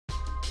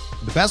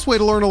The best way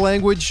to learn a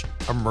language?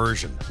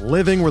 Immersion.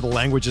 Living where the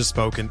language is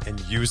spoken and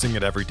using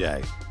it every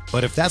day.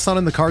 But if that's not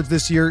in the cards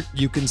this year,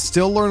 you can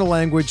still learn a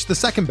language the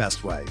second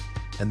best way,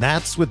 and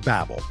that's with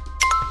Babbel.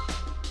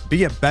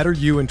 Be a better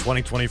you in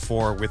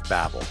 2024 with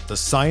Babbel, the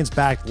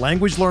science-backed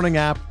language learning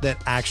app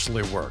that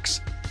actually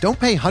works. Don't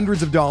pay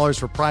hundreds of dollars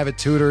for private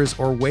tutors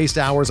or waste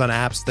hours on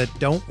apps that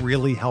don't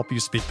really help you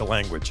speak the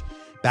language.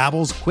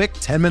 Babbel's quick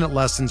 10-minute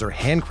lessons are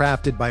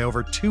handcrafted by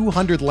over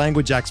 200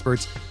 language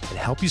experts and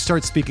help you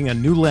start speaking a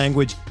new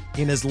language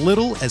in as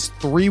little as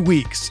 3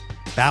 weeks.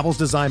 Babbel's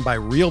designed by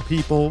real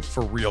people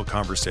for real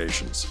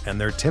conversations,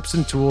 and their tips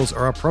and tools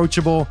are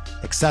approachable,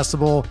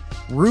 accessible,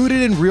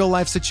 rooted in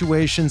real-life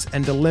situations,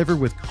 and delivered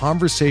with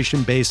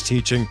conversation-based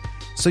teaching,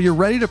 so you're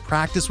ready to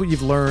practice what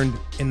you've learned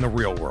in the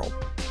real world.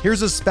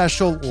 Here's a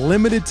special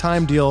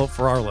limited-time deal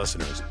for our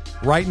listeners.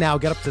 Right now,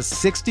 get up to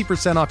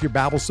 60% off your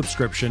Babbel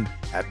subscription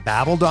at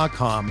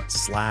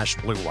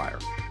babbel.com/Blue Wire.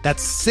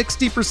 That's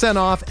 60%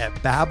 off at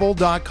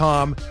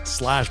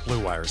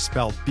babbel.com/Blue Wire,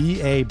 spelled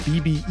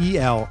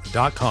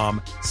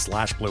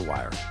BABBEL.com/Blue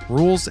Wire.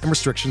 Rules and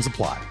restrictions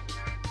apply.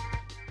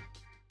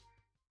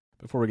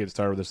 Before we get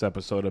started with this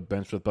episode of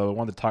Bench with Bubba, I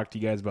wanted to talk to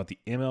you guys about the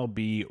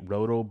MLB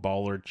Roto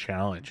Baller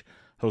Challenge,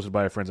 hosted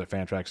by our friends at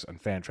Fantrax on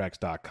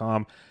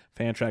Fantrax.com.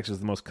 Fantrax is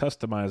the most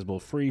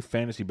customizable free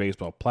fantasy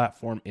baseball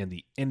platform in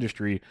the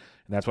industry,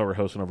 and that's why we're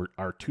hosting over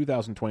our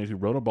 2022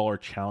 Roto Baller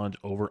Challenge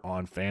over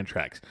on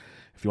Fantrax.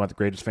 If you want the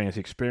greatest fantasy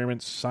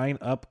experiments, sign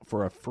up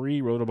for a free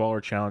Roto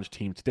Baller Challenge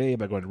team today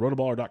by going to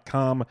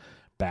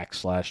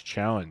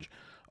rotoballer.com/challenge.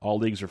 All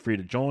leagues are free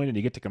to join, and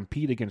you get to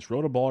compete against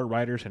Roto Baller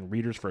writers and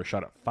readers for a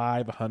shot at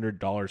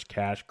 $500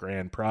 cash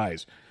grand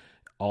prize.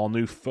 All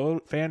new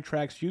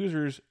Fantrax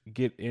users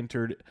get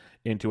entered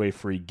into a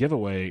free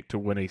giveaway to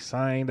win a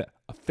signed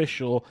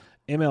official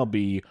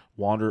MLB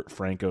Wander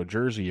Franco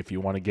jersey. If you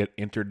want to get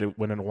entered to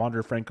win a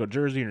Wander Franco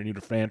jersey and you're new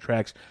to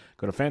Fantrax,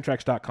 go to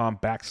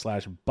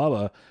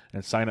fantrax.com/Bubba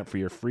and sign up for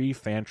your free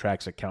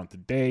Fantrax account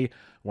today.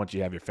 Once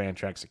you have your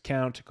Fantrax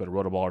account, go to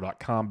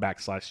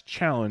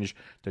rotoballer.com/challenge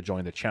to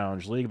join the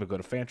challenge league, but go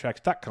to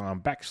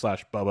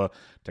fantrax.com/Bubba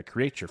to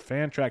create your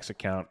Fantrax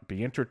account.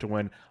 Be entered to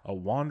win a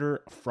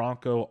Wander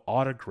Franco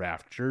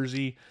autographed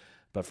jersey.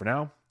 But for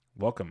now,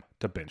 welcome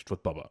to Benched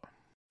with Bubba.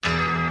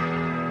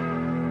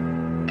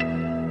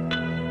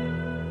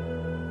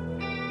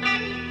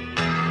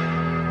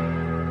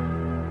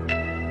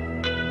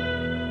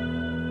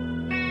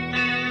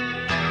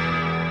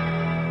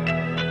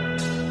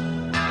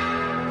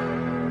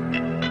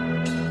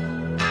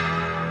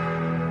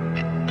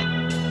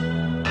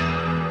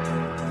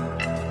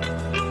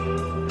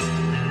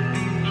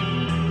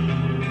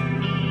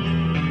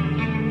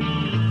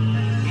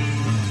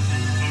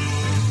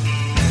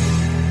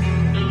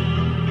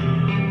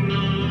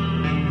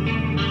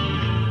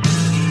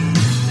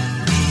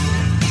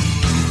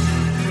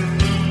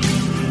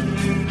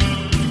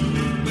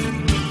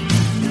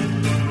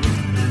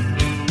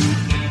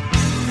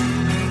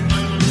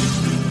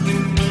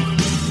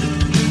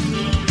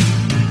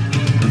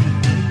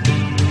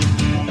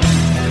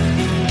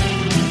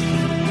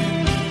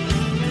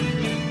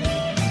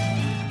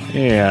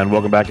 And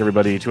welcome back,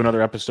 everybody, to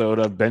another episode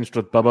of Benched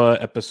with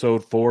Bubba,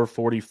 episode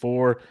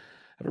 444. I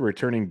have a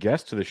returning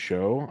guest to the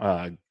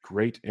show,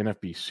 great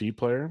NFBC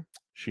player.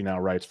 She now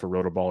writes for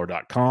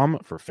rotoballer.com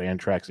for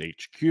Fantrax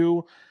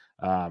HQ.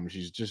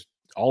 She's just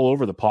all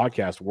over the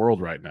podcast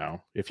world right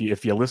now. If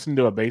you listen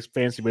to a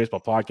fantasy baseball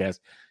podcast,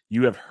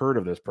 you have heard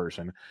of this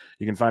person.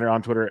 You can find her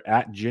on Twitter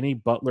at Jenny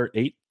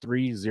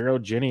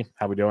Butler830. Jenny,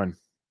 how we doing?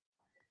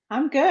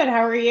 I'm good.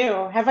 How are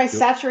you? Have I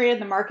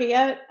saturated the market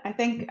yet? I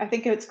think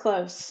it's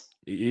close.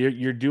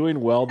 You're doing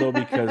well though,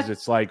 because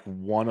it's like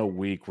one a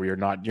week where you're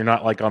not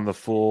like on the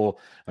full,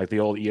 like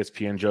the old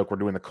ESPN joke, we're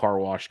doing the car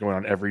wash going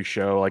on every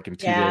show like in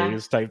 2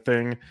 days type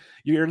thing.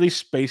 You're at least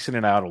spacing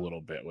it out a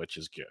little bit, which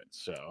is good.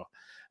 So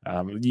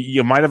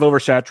you might have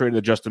oversaturated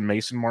the Justin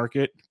Mason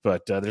market,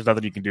 but there's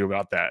nothing you can do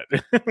about that.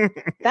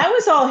 That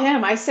was all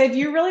him. I said,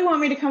 you really want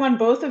me to come on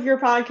both of your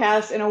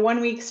podcasts in a 1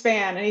 week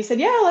span? And he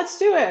said, yeah, let's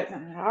do it.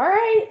 All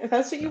right, if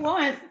that's what you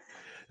want.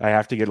 I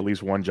have to get at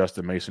least one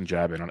Justin Mason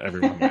jab in on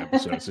every one of my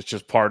episodes. It's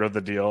just part of the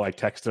deal. I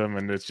text him,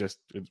 and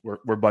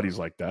we're buddies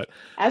like that.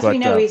 As we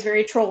know, he's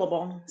very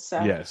trollable.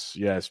 So yes,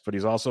 but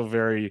he's also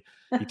he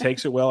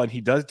takes it well, and he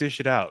does dish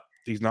it out.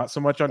 He's not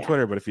so much on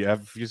Twitter, but if he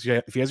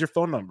has your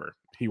phone number,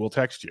 he will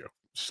text you.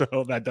 So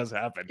that does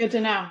happen. Good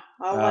to know.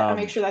 I'll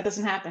make sure that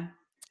doesn't happen.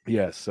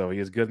 Yes, so he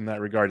is good in that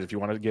regard. If you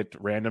want to get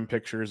random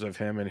pictures of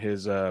him and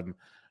his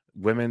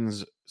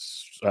women's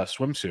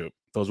swimsuit,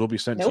 those will be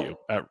sent to you.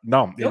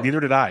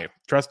 Neither did I.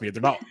 Trust me,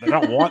 they're not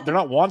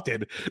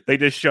wanted. They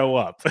just show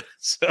up.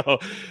 So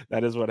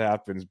that is what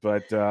happens.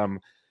 But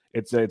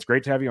it's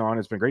great to have you on.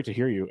 It's been great to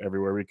hear you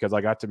everywhere, because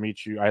I got to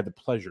meet you. I had the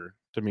pleasure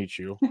to meet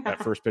you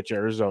at First Pitch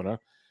Arizona,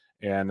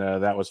 and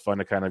that was fun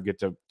to kind of get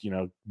to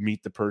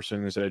meet the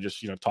person instead of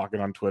just talking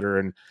on Twitter.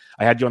 And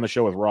I had you on the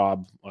show with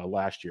Rob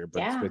last year,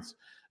 but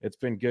it's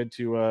been good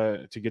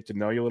to get to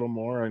know you a little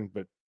more,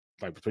 but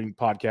like between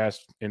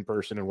podcasts, in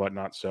person, and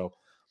whatnot. So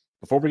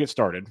before we get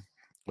started,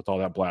 with all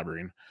that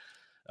blabbering.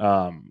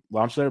 Why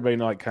don't you let everybody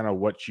know like kind of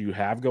what you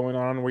have going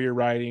on where you're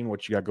writing,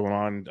 what you got going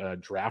on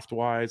draft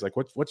wise, like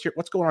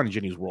what's going on in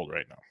Jenny's world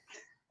right now?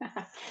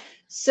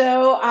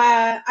 So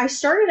I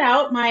started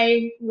out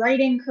my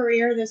writing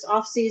career this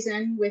off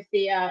season with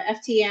the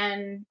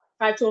FTN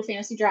 5-tool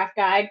fantasy draft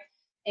guide,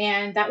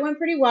 and that went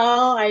pretty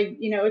well.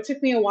 It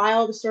took me a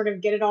while to sort of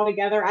get it all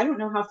together. I don't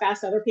know how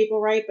fast other people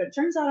write, but it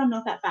turns out I'm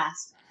not that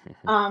fast.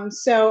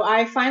 So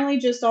I finally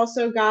just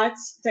also got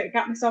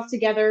myself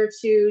together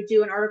to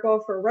do an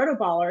article for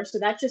Rotoballer. So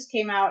that just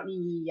came out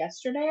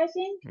yesterday, I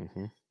think.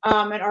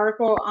 An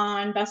article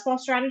on best ball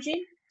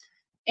strategy.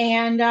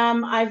 And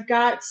I've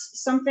got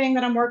something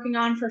that I'm working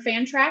on for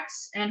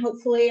Fantrax, and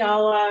hopefully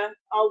I'll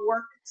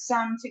work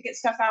some to get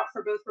stuff out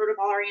for both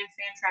Rotoballer and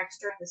Fantrax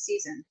during the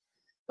season.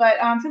 But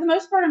for the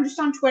most part, I'm just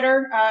on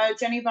Twitter,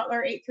 Jenny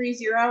Butler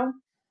 830.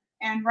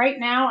 And right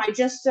now, I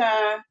just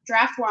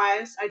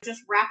draft-wise, I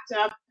just wrapped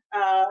up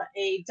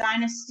a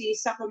Dynasty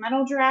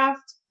supplemental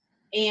draft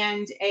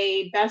and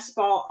a best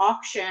ball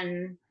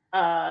auction.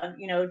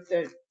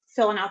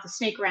 Filling out the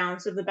snake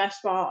rounds of the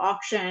best ball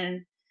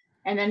auction.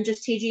 And then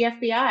just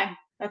TGFBI.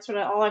 That's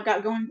all I've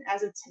got going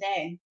as of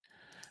today.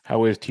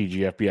 How is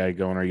TGFBI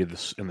going? Are you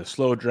in the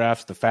slow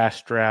drafts, the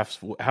fast drafts?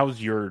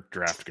 How's your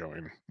draft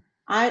going?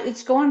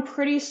 It's going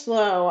pretty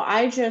slow.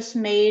 I just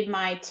made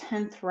my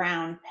 10th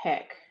round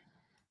pick,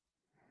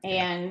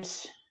 and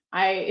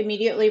I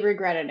immediately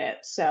regretted it.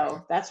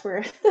 So that's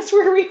where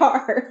we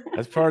are.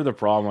 That's part of the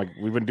problem. Like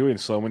we've been doing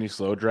so many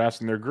slow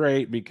drafts, and they're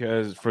great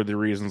because for the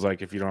reasons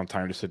like if you don't have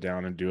time to sit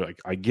down and do it, like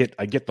I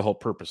get the whole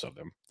purpose of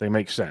them. They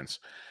make sense.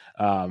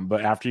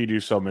 But after you do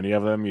so many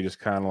of them, you just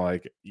kind of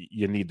like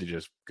you need to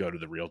just go to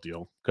the real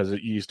deal because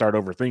you start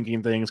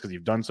overthinking things because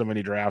you've done so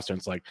many drafts, and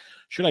it's like,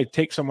 should I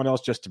take someone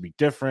else just to be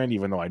different,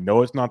 even though I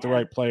know it's not the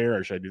right player,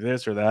 or should I do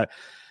this or that?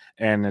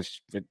 And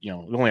we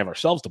only have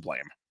ourselves to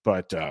blame.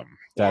 But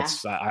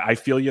I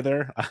feel you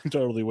there. I'm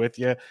totally with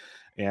you.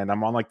 And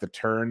I'm on like the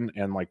turn,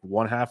 and like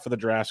one half of the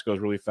drafts goes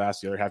really fast,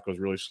 the other half goes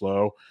really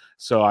slow.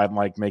 So I'm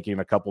like making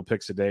a couple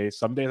picks a day.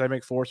 Some days I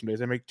make 4, some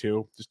days I make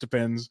 2. Just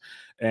depends.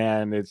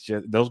 And it's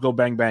just those go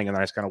bang bang, and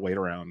I just kind of wait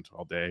around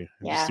all day.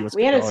 Yeah,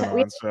 we had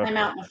time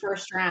out in the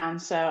first round,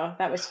 so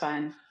that was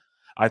fun.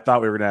 I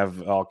thought we were gonna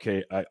have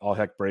all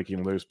heck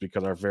breaking loose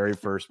because our very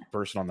first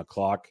person on the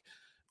clock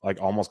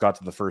like almost got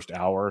to the first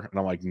hour, and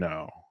I'm like,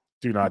 no,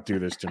 do not do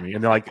this to me.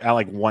 And they're like at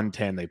like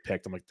 110 they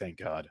picked. I'm like, thank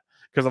God.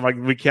 Because I'm like,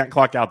 we can't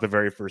clock out the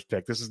very first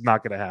pick. This is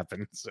not going to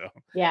happen. So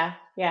yeah.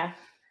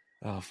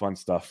 Oh, fun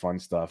stuff.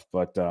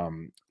 But I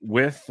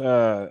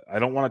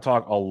don't want to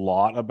talk a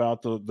lot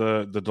about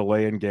the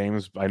delay in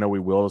games. I know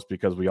we will, is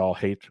because we all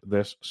hate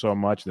this so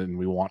much. Then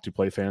we want to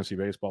play fantasy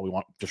baseball. We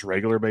want just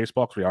regular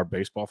baseball because we are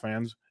baseball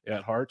fans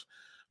at heart.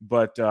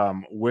 But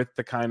with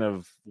the kind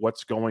of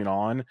what's going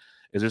on,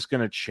 is this going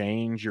to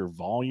change your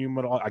volume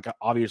at all?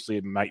 Obviously,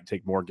 it might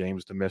take more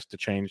games to miss to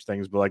change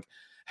things, but like,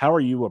 how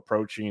are you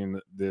approaching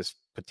this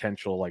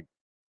potential like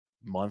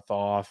month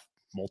off,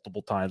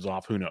 multiple times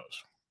off? Who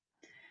knows?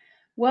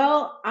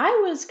 Well, I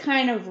was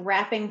kind of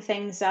wrapping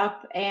things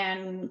up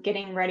and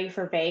getting ready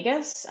for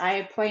Vegas.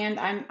 I'm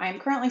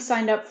currently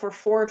signed up for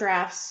 4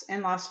 drafts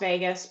in Las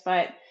Vegas,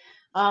 but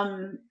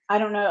I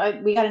don't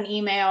know. We got an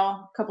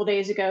email a couple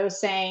days ago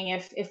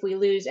saying if we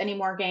lose any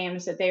more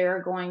games that they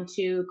are going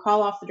to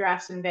call off the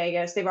drafts in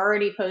Vegas. They've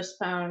already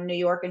postponed New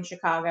York and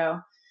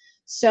Chicago.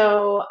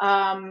 So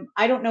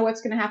I don't know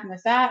what's going to happen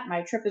with that.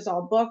 My trip is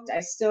all booked.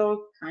 I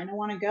still kind of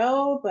want to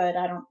go, but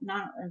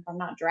if I'm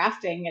not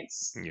drafting,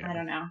 I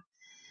don't know.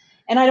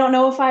 And I don't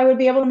know if I would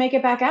be able to make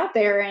it back out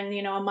there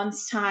in, a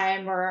month's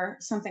time or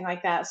something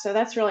like that. So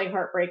that's really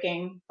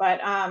heartbreaking.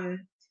 But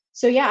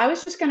so yeah, I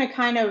was just going to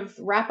kind of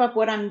wrap up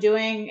what I'm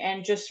doing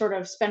and just sort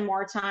of spend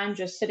more time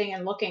just sitting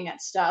and looking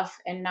at stuff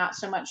and not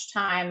so much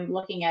time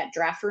looking at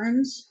draft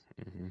rooms.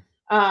 Mm-hmm.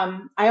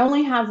 I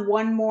only have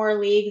one more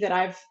league that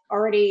I've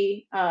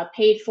already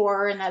paid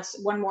for, and that's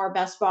one more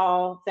best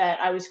ball that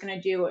I was going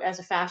to do as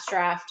a fast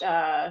draft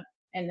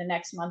in the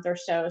next month or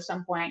so at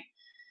some point.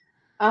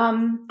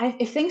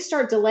 If things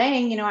start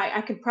delaying,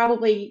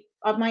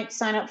 I might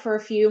sign up for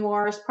a few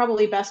more. It's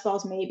probably best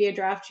balls, maybe a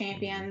draft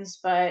champions,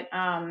 but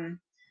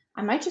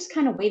I might just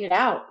kind of wait it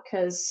out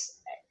because,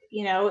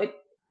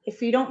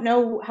 if you don't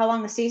know how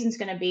long the season's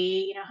going to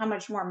be, how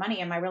much more money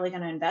am I really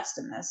going to invest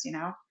in this,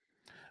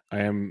 I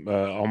am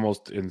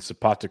almost in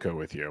simpatico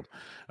with you.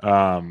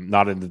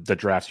 Not in the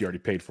drafts you already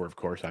paid for, of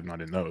course. I'm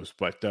not in those.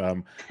 But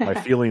my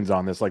feelings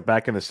on this, like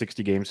back in the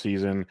 60-game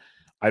season,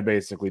 I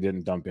basically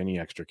didn't dump any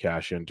extra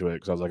cash into it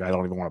because I was like, I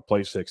don't even want to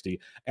play 60.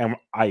 And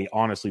I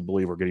honestly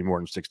believe we're getting more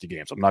than 60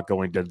 games. I'm not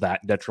going to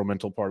that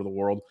detrimental part of the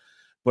world.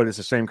 But it's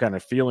the same kind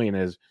of feeling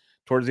as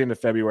towards the end of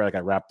February, like I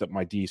wrapped up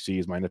my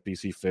DCs, my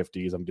NFBC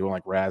 50s. I'm doing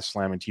like Raz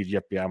Slam and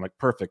TGFBI. I'm like,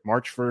 perfect.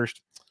 March 1st,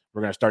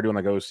 we're going to start doing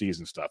like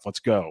season stuff. Let's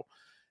go.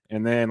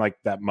 And then like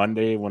that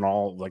Monday when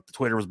all like the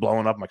Twitter was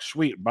blowing up, I'm like,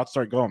 sweet, about to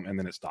start going. And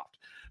then it stopped.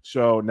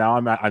 So now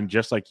I'm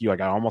just like you.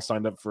 Like I almost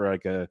signed up for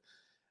like a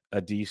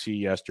a DC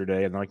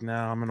yesterday, and they're like, "No,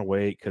 I'm gonna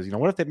wait because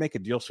what if they make a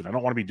deal soon? I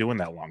don't want to be doing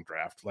that long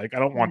draft. Like, I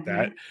don't want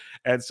that."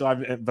 And so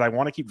but I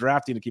want to keep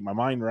drafting to keep my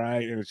mind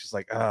right, and it's just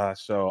like,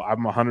 so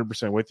I'm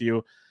 100% with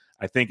you.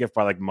 I think if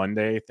by like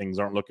Monday things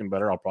aren't looking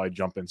better, I'll probably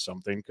jump in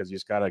something because you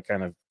just gotta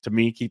kind of, to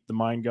me, keep the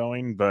mind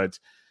going. But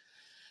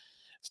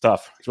it's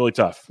tough. It's really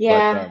tough.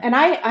 Yeah, But, and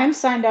I'm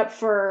signed up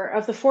for,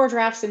 of the 4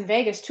 drafts in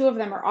Vegas, 2 of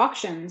them are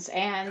auctions,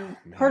 and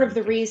part of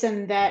the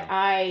reason that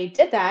I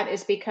did that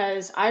is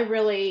because I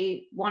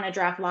really want to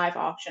draft live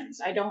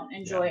auctions. I don't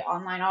enjoy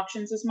online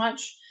auctions as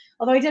much,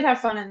 although I did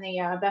have fun in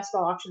the best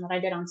ball auction that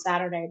I did on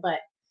Saturday, but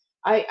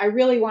I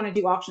really want to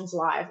do auctions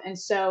live. And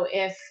so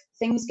if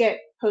things get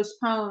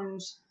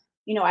postponed,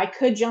 I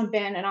could jump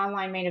in an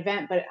online main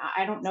event, but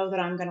I don't know that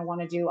I'm going to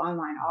want to do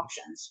online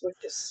auctions, which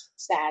is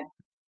sad.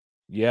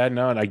 yeah,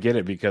 no, and I get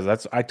it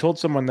because I told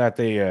someone that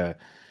they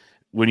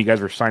when you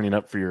guys were signing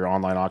up for your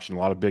online auction, a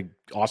lot of big,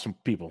 awesome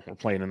people were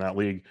playing in that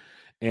league.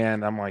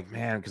 And I'm like,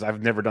 man, because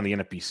I've never done the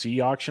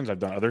NFBC auctions. I've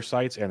done other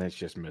sites, and it's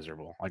just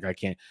miserable. Like, I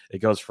can't, it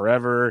goes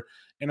forever.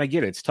 And I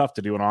get it. It's tough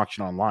to do an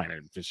auction online.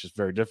 It's just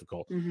very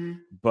difficult.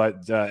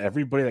 But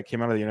everybody that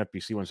came out of the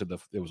NFBC one said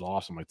it was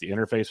awesome. Like, the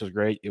interface was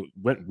great. It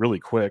went really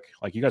quick.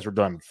 Like, you guys were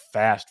done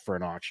fast for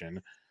an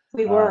auction.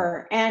 We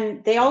were.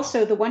 And they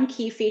also, the one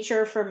key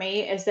feature for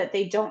me is that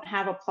they don't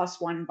have a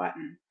 +1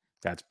 button.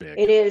 That's big.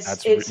 It is.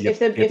 If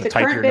the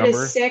current bid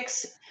is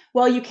 6,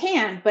 well, you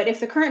can, but if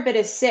the current bid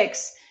is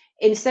 6,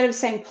 instead of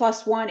saying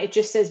 +1, it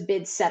just says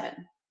bid 7.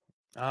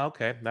 Oh,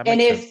 okay. That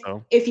makes sense,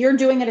 though. If you're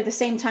doing it at the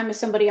same time as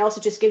somebody else,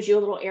 it just gives you a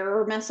little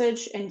error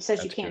message and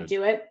says you can't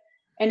do it.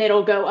 And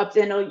it'll go up,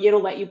 then it'll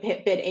let you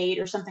hit bid 8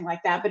 or something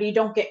like that. But you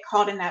don't get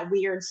caught in that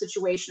weird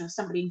situation of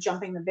somebody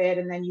jumping the bid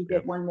and then you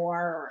bid one more,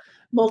 or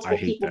multiple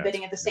people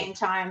bidding at the same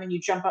time and you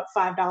jump up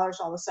 $5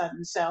 all of a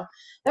sudden. So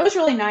that was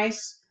really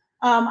nice.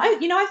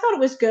 I thought it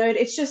was good.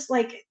 It's just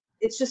like,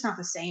 it's just not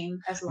the same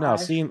as live. No,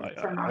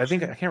 I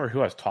think I can't remember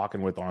who I was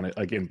talking with on it,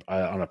 like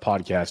on a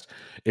podcast.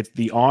 It's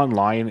the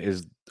online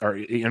or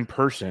in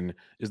person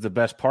is the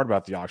best part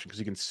about the auction because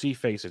you can see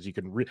faces. You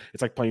can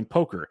it's like playing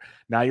poker.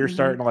 Now you're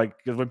starting to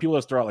because when people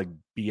just throw out like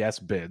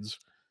BS bids,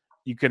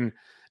 you can,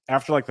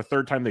 after like the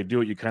third time they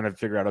do it, you kind of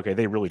figure out, okay,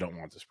 they really don't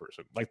want this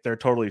person. Like, they're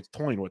totally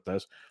toying with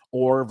us,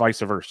 or vice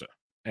versa.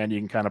 And you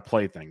can kind of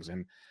play things.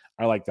 And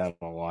I like that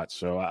a lot.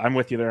 So I'm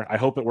with you there. I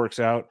hope it works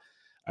out.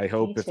 I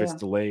hope if it's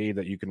delayed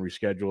that you can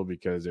reschedule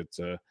because it's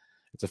a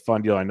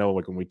fun deal. I know,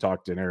 like, when we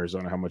talked in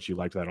Arizona, how much you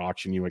liked that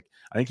auction.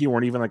 I think you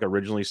weren't even like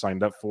originally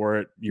signed up for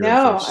it. You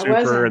were for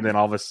Super, and then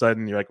all of a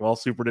sudden you're like, well,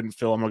 Super didn't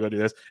fill. I'm gonna go do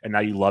this, and now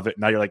you love it.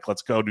 Now you're like,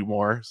 let's go do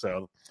more.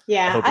 So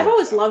yeah, I've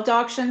always loved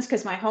auctions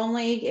because my home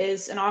league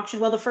is an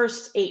auction. Well, the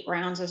first 8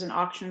 rounds is an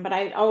auction, but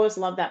I always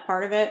loved that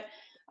part of it.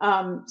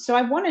 So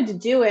I wanted to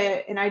do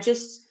it, and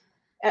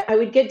I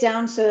would get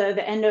down to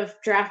the end of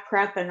draft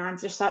prep and I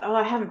just thought,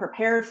 I haven't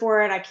prepared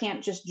for it. I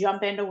can't just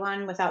jump into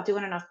one without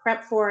doing enough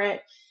prep for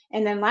it.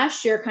 And then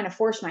last year kind of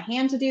forced my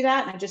hand to do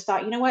that. And I just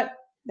thought, you know what,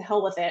 the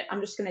hell with it.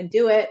 I'm just going to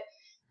do it.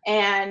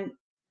 And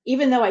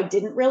even though I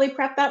didn't really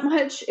prep that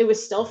much, it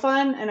was still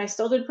fun. And I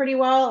still did pretty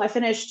well. I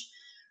finished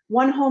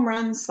 1 home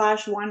run /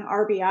 1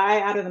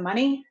 RBI out of the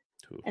money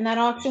in that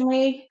auction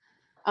league.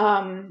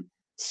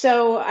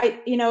 So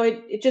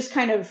it just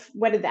kind of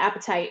whetted the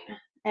appetite.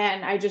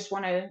 And I just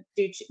want to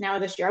do now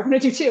this year. I want to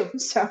do 2.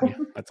 So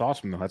that's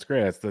awesome, though. That's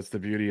great. That's the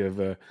beauty of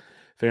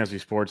fantasy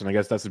sports, and I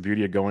guess that's the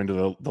beauty of going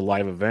to the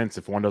live events.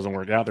 If one doesn't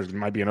work out, there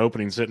might be an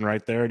opening sitting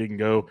right there, and you can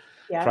go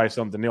try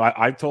something new.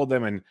 I told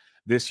them, and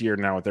this year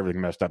now with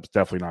everything messed up, it's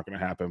definitely not going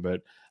to happen.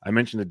 But I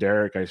mentioned to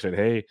Derek, I said,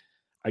 hey,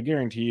 I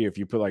guarantee you, if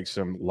you put like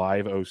some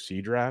live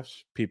OC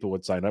drafts, people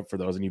would sign up for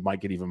those, and you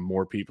might get even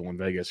more people in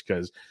Vegas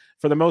because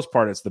for the most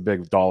part, it's the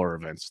big dollar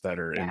events that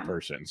are in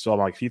person. So I'm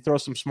like, if you throw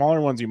some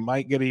smaller ones, you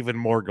might get even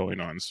more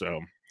going on.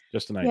 So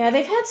just an idea. Yeah,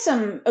 they've had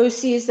some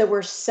OCs that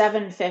were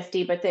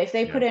 $750, but if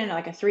they put in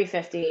like a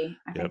 $350,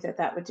 I think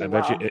that would do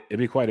well. I bet you it'd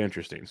be quite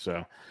interesting.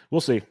 So we'll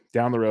see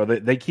down the road.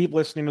 They keep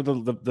listening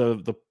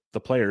to the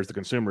players, the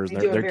consumers.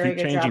 They keep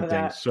changing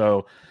things.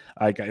 So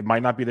it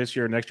might not be this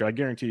year or next year. I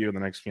guarantee you in the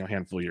next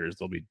handful of years,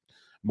 there'll be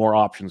more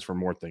options for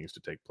more things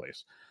to take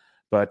place.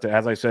 But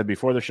as I said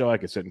before the show, I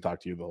could sit and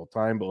talk to you the whole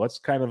time. But let's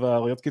kind of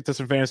let's get to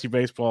some fantasy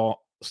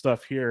baseball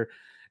stuff here.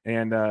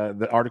 And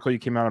the article you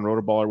came out on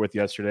Rotoballer with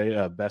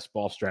yesterday, Best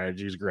Ball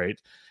Strategy, is great.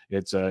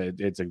 It's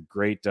a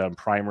great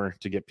primer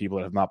to get people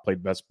that have not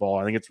played best ball.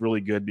 I think it's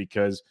really good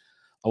because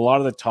a lot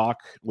of the talk,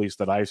 at least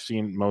that I've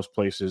seen most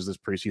places this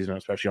preseason,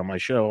 especially on my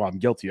show, I'm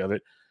guilty of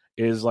it,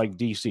 is like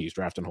DCs,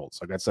 draft and holds.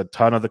 Like, that's a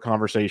ton of the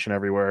conversation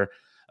everywhere.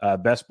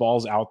 Best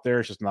ball's out there.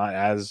 It's just not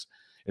as –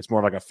 it's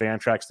more like a fan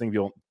tracks thing.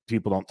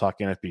 People don't talk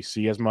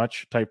NFBC as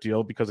much type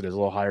deal because it is a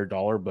little higher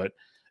dollar, but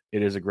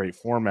it is a great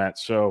format.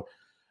 So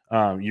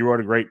you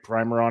wrote a great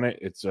primer on it.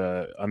 It's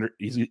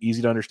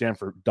easy to understand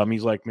for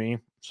dummies like me,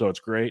 so it's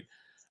great.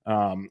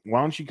 Why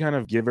don't you kind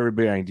of give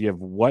everybody an idea of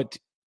what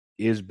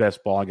is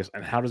best ball, I guess,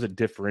 and how does it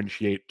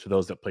differentiate to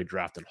those that play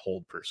draft and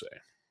hold per se?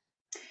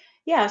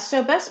 Yeah,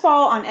 so best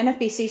ball on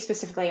NFBC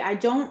specifically, I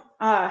don't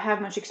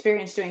have much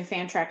experience doing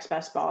Fantrax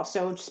best ball.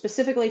 So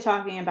specifically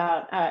talking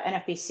about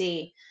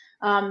NFBC,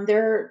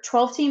 there are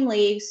 12 team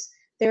leagues.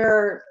 There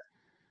are,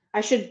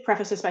 I should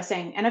preface this by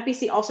saying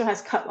NFBC also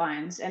has cut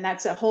lines, and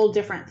that's a whole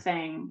different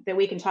thing that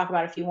we can talk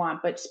about if you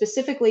want, but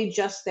specifically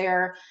just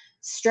their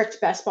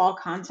strict best ball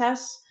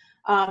contests.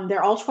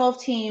 They're all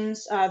 12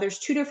 teams. There's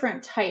two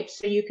different types.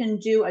 So you can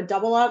do a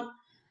double up,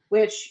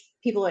 which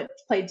people that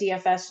play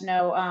DFS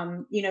know,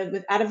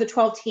 out of the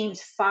 12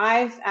 teams,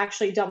 5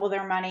 actually double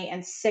their money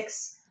and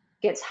 6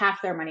 gets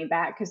half their money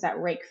back because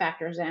that rake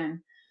factors in.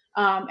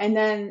 And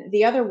then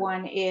the other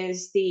one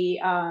is the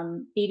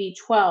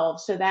BB12.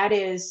 So that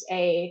is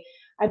I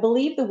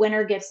believe the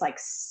winner gets like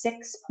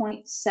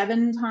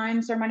 6.7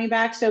 times their money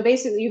back. So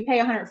basically, you pay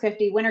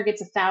 150, winner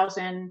gets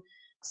 1,000,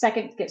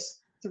 second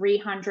gets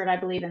 300, I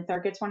believe, and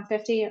third gets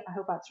 150. I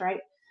hope that's right.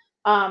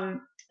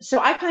 So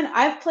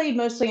I've played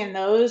mostly in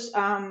those,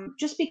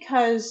 just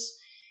because,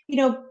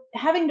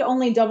 having to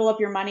only double up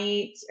your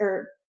money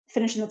or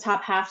finish in the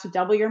top half to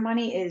double your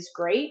money is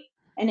great,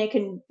 and it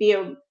can be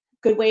a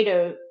good way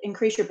to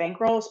increase your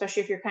bankroll,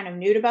 especially if you're kind of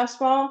new to best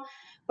ball.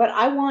 But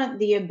I want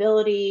the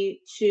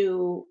ability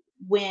to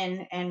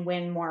win and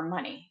win more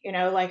money.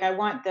 Like I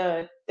want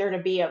there to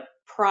be a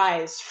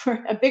prize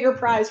for a bigger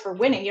prize for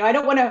winning. I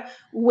don't want to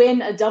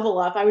win a double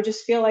up. I would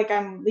just feel like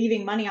I'm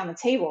leaving money on the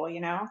table.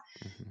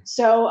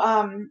 So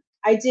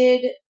I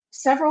did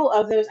several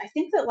of those. I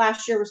think that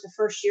last year was the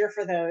first year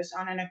for those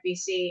on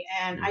NFBC,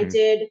 and I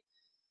did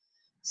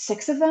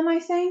 6 of them, I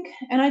think,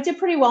 and I did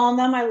pretty well on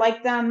them. I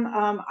like them.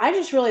 I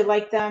just really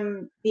like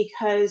them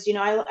because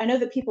I know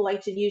that people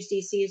like to use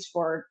DCs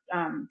for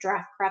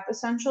draft prep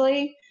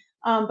essentially,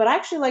 but I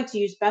actually like to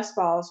use best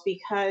balls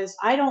because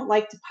I don't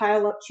like to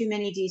pile up too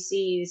many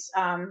DCs.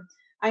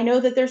 I know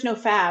that there's no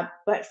fab,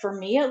 but for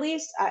me at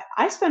least,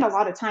 I spend a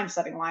lot of time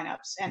setting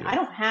lineups, and I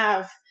don't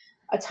have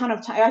a ton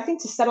of time. I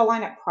think to set a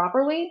lineup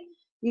properly,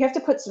 you have to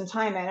put some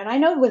time in. And I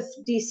know with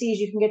DCs,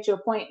 you can get to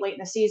a point late in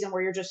the season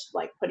where you're just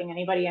like putting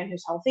anybody in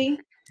who's healthy.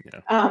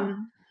 Yeah.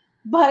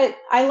 But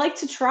I like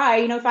to try,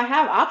 if I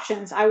have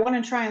options, I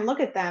want to try and look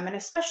at them. And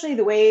especially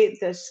the way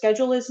the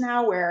schedule is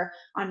now, where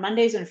on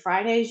Mondays and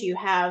Fridays, you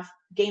have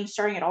games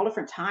starting at all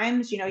different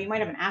times. You might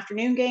have an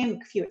afternoon game,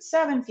 a few at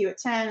 7, a few at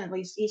 10, at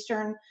least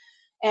Eastern.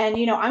 And,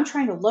 I'm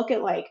trying to look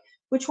at like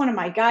which one of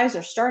my guys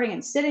are starting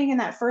and sitting in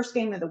that first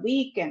game of the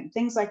week and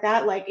things like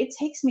that. Like it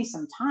takes me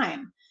some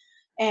time.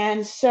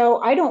 And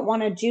so I don't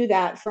want to do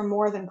that for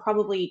more than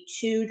probably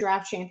 2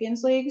 draft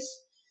champions leagues.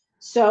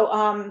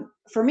 So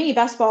for me,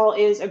 best ball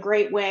is a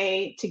great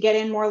way to get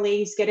in more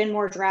leagues, get in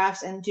more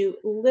drafts, and do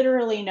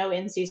literally no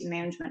in-season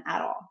management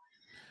at all.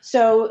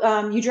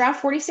 So you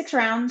draft 46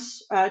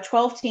 rounds,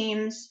 12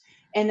 teams,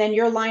 and then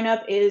your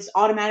lineup is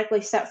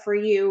automatically set for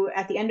you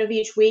at the end of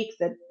each week.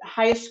 The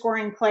highest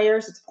scoring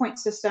players, it's a point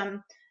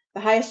system.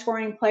 The highest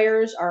scoring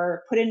players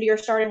are put into your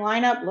starting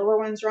lineup. Lower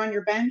ones are on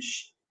your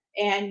bench,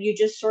 and you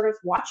just sort of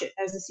watch it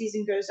as the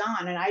season goes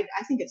on. And I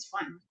think it's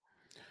fun.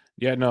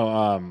 Yeah,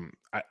 no,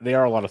 they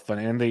are a lot of fun,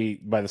 and they,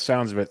 by the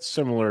sounds of it,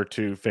 similar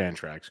to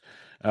Fantrax.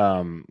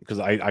 Because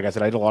like I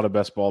said, I did a lot of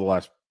best ball the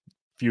last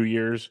few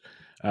years,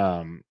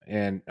 and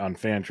on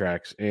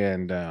Fantrax,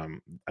 and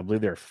I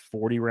believe there are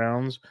 40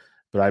 rounds,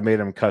 but I made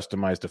them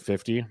customized to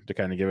 50 to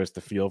kind of give us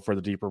the feel for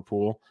the deeper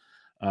pool.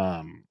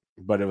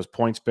 But it was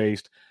points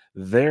based.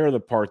 There, the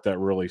part that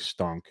really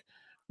stunk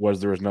was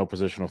there was no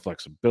positional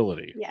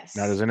flexibility. Yes.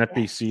 Now, does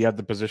NFBC have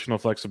the positional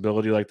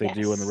flexibility like they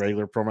do in the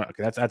regular promo?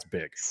 Okay, that's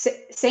big.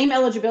 Same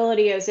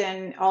eligibility as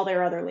in all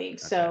their other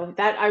leagues. Okay. So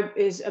that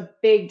is a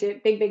big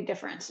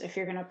difference if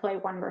you're going to play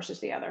one versus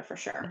the other for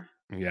sure.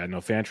 Yeah, no,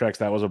 Fantrax,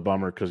 that was a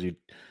bummer because you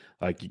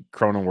like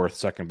Cronenworth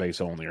second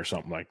base only or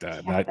something like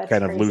that. Yeah, that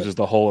kind of loses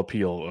the whole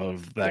appeal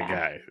of that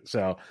guy.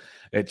 So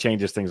it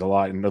changes things a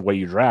lot in the way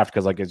you draft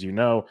because, like, as you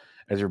know,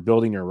 as you're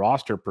building your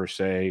roster per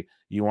se,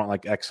 you want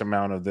like X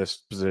amount of this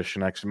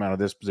position, X amount of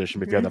this position.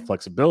 But if you have the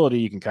flexibility,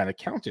 you can kind of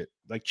count it,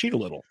 like cheat a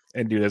little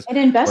and do this. And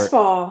in best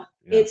ball,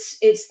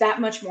 it's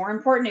that much more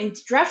important. In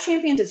draft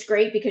champions, it's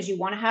great because you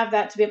want to have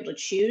that to be able to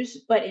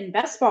choose. But in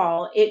best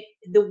ball,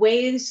 the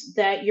ways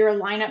that your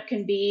lineup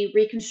can be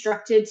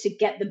reconstructed to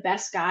get the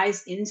best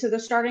guys into the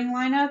starting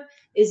lineup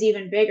is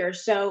even bigger.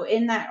 So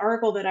in that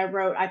article that I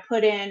wrote, I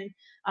put in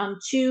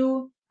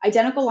 2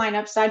 identical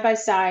lineups side by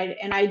side,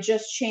 and I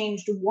just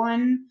changed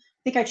one.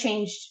 I think I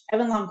changed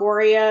Evan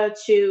Longoria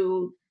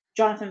to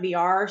Jonathan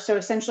VR. So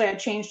essentially, I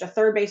changed a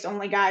third base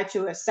only guy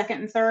to a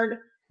second and third,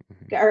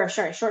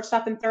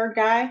 shortstop and third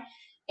guy.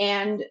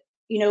 And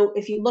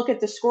if you look at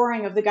the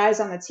scoring of the guys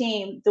on the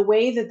team, the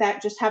way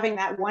that just having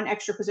that one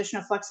extra position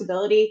of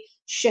flexibility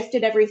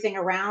shifted everything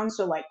around.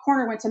 So like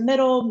corner went to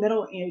middle,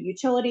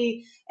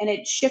 utility, and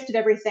it shifted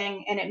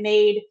everything, and it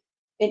made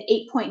an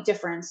 8-point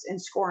difference in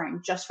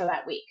scoring just for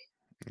that week.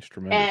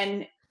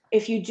 And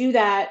if you do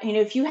that,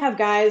 if you have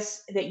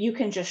guys that you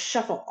can just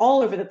shuffle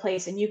all over the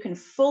place and you can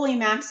fully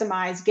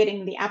maximize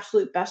getting the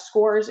absolute best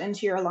scores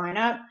into your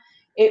lineup,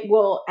 it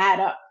will add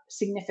up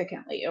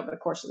significantly over the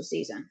course of the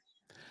season.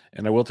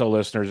 And I will tell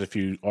listeners, if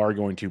you are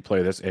going to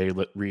play this,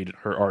 read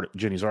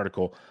Jenny's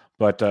article.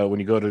 But when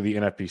you go to the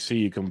NFPC,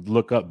 you can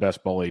look up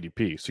best ball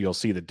ADP, so you'll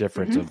see the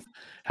difference of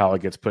how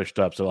it gets pushed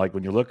up. So, like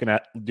when you're looking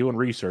at doing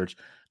research,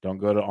 don't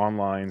go to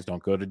onlines,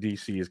 don't go to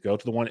DCs, go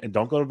to the one, and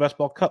don't go to best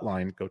ball cut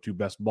line. Go to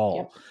best ball.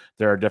 Yep.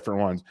 There are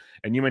different ones.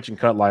 And you mentioned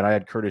cut line. I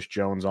had Curtis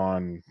Jones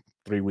on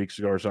 3 weeks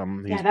ago or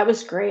something. Yeah, that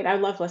was great. I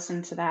love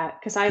listening to that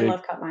because I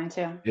love cut line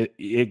too.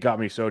 It got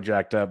me so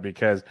jacked up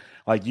because,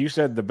 like you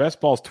said, the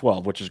best ball's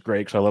 12, which is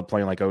great because I love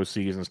playing like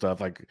OCs and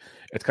stuff. Like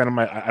it's kind of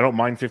I don't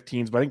mind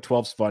 15s, but I think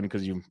 12's fun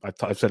because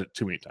I've said it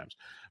too many times.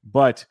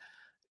 But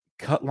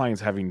cut line's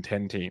having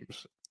 10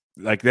 teams.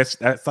 Like that's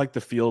like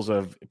the feels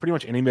of pretty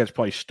much anybody that's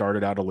probably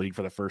started out a league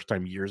for the first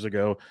time years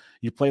ago.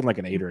 You played like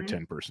an 8 or a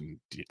 10 person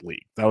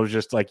league. That was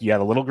just like you had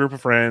a little group of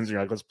friends. And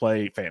you're like, let's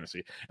play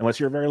fantasy. Unless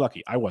you're very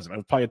lucky. I wasn't. I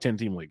was probably a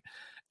 10-team league,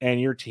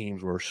 and your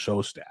teams were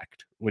so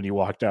stacked when you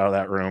walked out of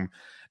that room.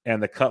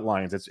 And the cut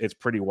lines, it's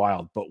pretty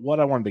wild. But what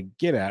I wanted to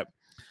get at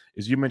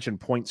is you mentioned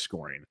point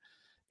scoring.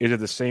 Is it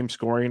the same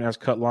scoring as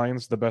cut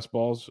lines? The best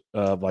balls?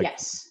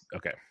 Yes.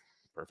 Okay.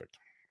 Perfect.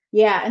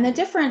 Yeah, and the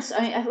difference,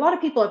 I mean, a lot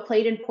of people have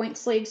played in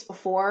points leagues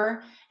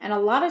before, and a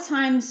lot of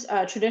times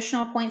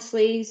traditional points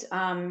leagues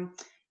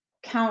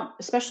count,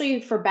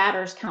 especially for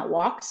batters, count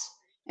walks.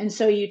 And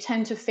so you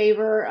tend to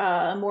favor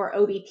a more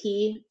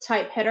OBP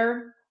type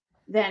hitter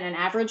than an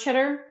average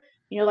hitter.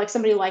 Like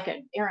somebody like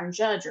Aaron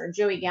Judge or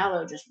Joey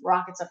Gallo just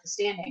rockets up the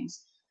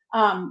standings.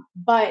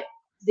 But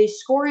the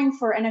scoring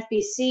for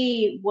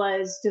NFBC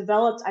was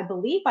developed, I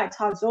believe, by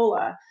Todd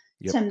Zola.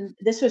 Yep.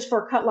 This was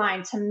for cut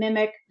line to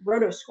mimic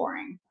roto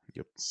scoring.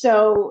 Yep.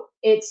 So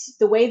it's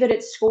the way that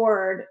it's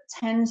scored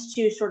tends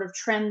to sort of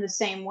trend the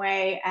same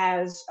way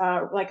as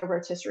like a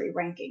rotisserie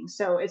ranking.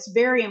 So it's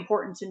very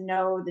important to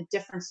know the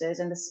differences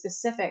and the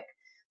specific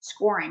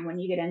scoring when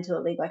you get into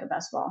a league like a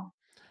best ball.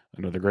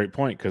 Another great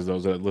point, because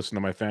those that listen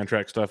to my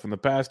Fantrax stuff in the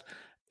past,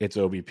 it's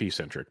OBP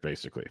centric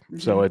basically.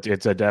 So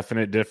it's a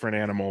definite different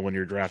animal when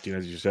you're drafting,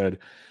 as you said,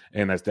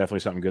 and that's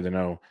definitely something good to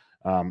know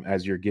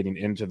as you're getting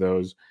into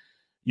those.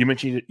 You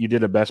mentioned you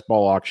did a best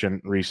ball auction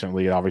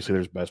recently. Obviously,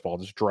 there's best ball,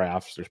 there's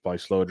drafts, there's probably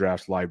slow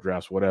drafts, live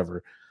drafts,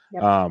 whatever.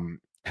 Yep.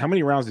 How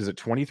many rounds is it?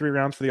 23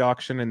 rounds for the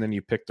auction, and then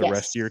you pick the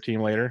rest of your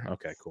team later?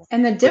 Okay, cool.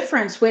 And the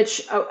difference,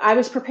 which I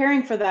was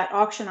preparing for that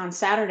auction on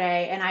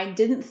Saturday, and I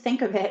didn't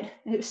think of it.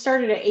 It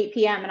started at 8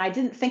 p.m., and I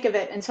didn't think of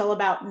it until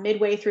about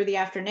midway through the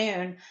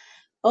afternoon.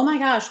 Oh my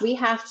gosh, we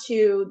have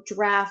to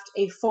draft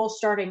a full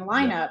starting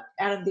lineup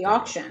out of the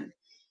auction.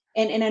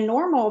 And in a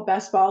normal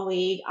best ball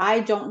league, I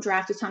don't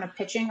draft a ton of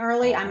pitching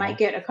early. I might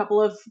get a couple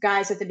of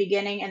guys at the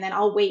beginning, and then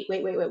I'll wait,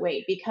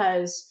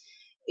 because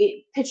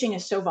pitching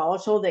is so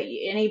volatile that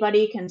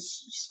anybody can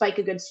spike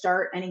a good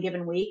start any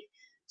given week.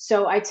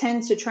 So I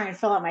tend to try and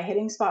fill out my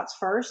hitting spots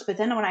first. But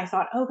then when I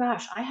thought, oh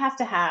gosh, I have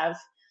to have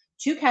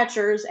 2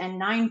 catchers and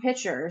 9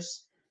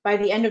 pitchers by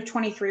the end of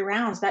 23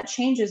 rounds, that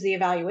changes the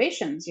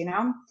evaluations,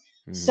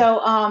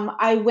 So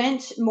I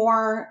went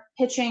more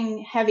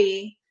pitching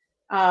heavy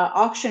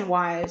auction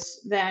wise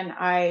than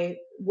I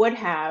would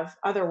have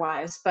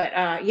otherwise. But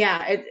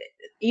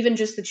even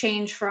just the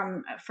change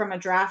from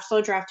a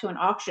slow draft to an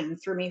auction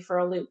threw me for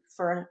a loop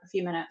for a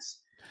few minutes.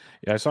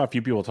 Yeah, I saw a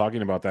few people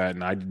talking about that,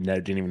 and I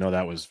didn't even know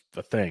that was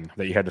a thing,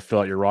 that you had to fill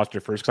out your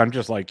roster first. Because I'm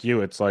just like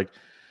you. It's like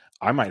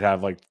I might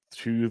have like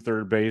 2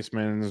 third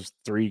basemen,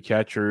 3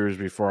 catchers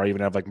before I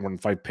even have like more than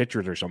 5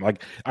 pitchers or something.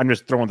 Like I'm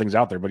just throwing things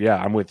out there. But yeah,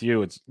 I'm with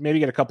you. It's maybe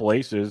get a couple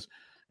aces,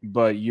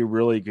 but you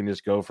really can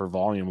just go for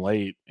volume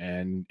late.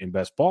 And in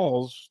best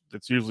balls,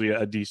 that's usually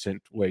a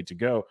decent way to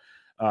go.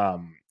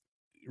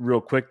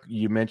 Real quick,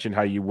 you mentioned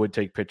how you would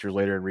take pitchers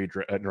later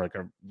and like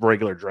a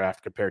regular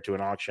draft compared to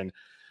an auction.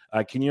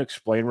 Can you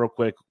explain real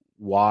quick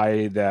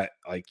why that,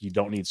 like, you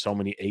don't need so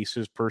many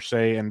aces per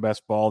se in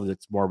best ball? That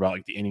it's more about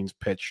like the innings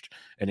pitched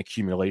and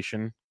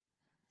accumulation?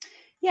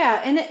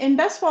 Yeah, and in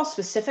best ball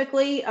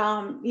specifically,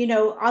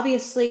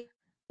 obviously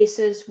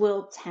aces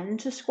will tend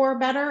to score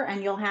better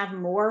and you'll have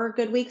more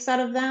good weeks out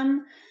of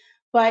them.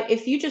 But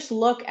if you just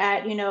look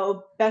at,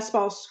 best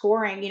ball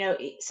scoring,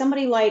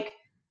 somebody like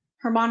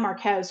German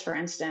Marquez, for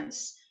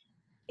instance,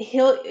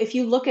 if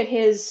you look at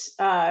his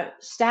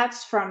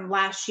stats from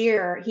last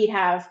year, he'd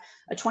have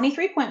a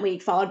 23-point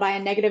week followed by a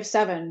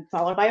 -7,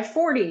 followed by a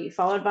 40,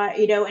 followed by,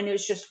 and it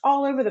was just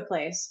all over the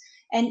place.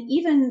 And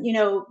even,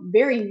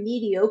 very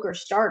mediocre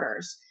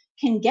starters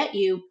can get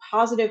you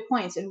positive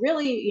points. And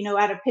really,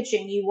 out of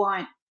pitching, you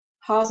want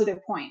positive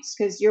points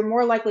because you're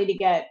more likely to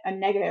get a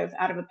negative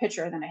out of a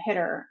pitcher than a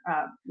hitter,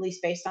 at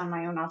least based on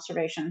my own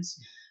observations.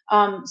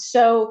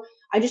 So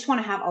I just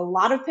want to have a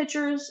lot of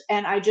pitchers,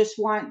 and I just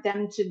want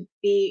them to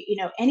be,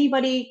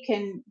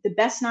 the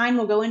best 9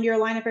 will go into your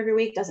lineup every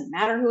week. Doesn't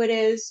matter who it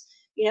is.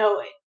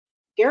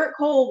 Garrett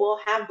Cole will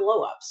have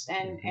blowups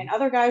and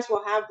other guys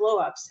will have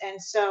blowups.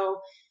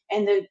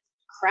 And the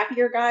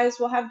crappier guys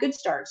will have good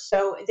starts.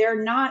 So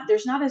there's not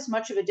as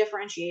much of a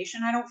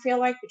differentiation, I don't feel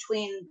like,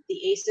 between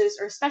the aces,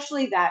 or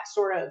especially that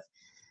sort of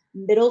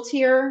middle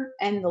tier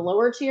and the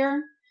lower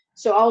tier.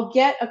 So I'll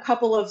get a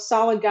couple of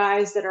solid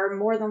guys that are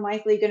more than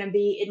likely going to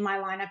be in my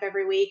lineup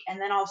every week. And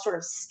then I'll sort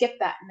of skip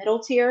that middle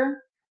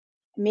tier,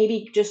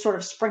 maybe just sort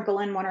of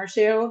sprinkle in one or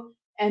two,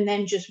 and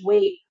then just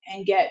wait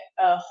and get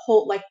a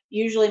whole, like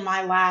usually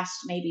my last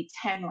maybe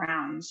 10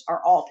 rounds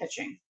are all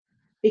pitching,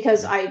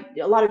 because a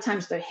lot of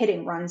times the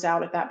hitting runs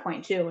out at that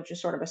point too, which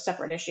is sort of a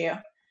separate issue.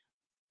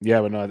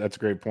 Yeah, but no, that's a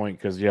great point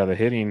because the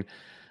hitting.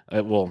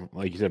 Well,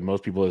 like you said,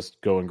 most people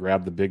just go and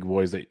grab the big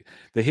boys.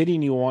 The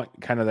hitting, you want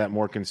kind of that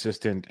more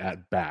consistent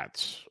at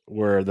bats,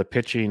 where the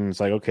pitching is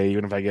like, okay,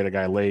 even if I get a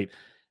guy late,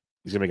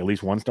 he's gonna make at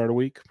least one start a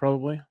week,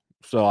 probably.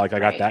 So like I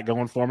got that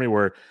going for me.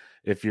 Where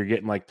if you're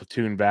getting like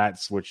platoon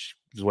bats, which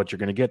is what you're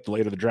gonna get the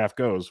later the draft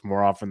goes,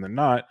 more often than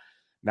not,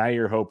 now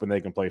you're hoping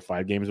they can play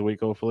 5 games a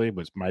week, hopefully,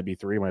 but it might be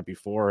 3, might be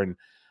 4, and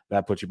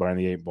that puts you behind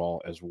the 8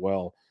 ball as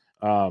well.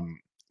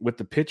 With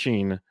the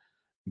pitching,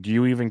 do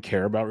you even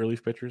care about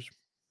relief pitchers?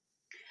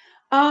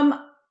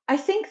 I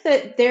think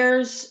that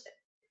there's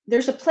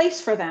a place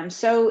for them.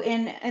 So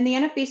in the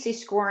NFBC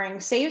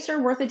scoring, saves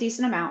are worth a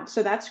decent amount,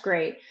 so that's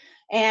great.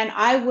 And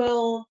I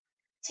will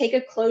take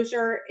a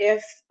closer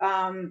if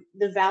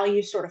the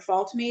values sort of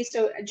fall to me.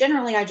 So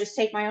generally, I just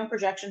take my own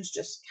projections,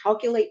 just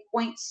calculate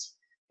points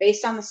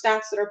based on the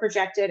stats that are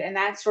projected, and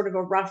that's sort of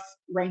a rough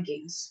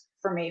rankings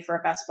for me for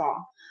a best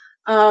ball.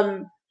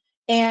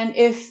 And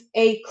if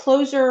a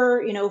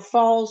closer,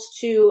 falls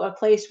to a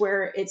place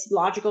where it's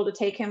logical to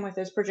take him with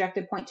his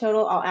projected point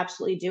total, I'll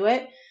absolutely do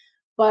it.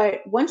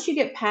 But once you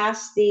get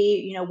past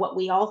the, what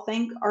we all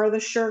think are the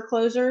sure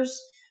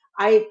closers,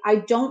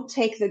 I don't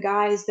take the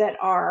guys that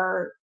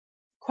are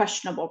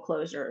questionable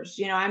closers.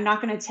 I'm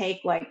not going to take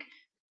like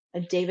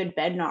a David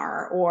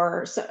Bednar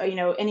or,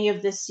 any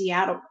of this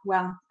Seattle.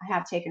 Well, I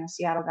have taken a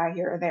Seattle guy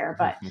here or there,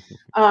 but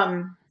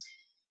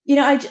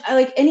I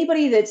like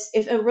anybody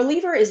if a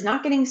reliever is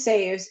not getting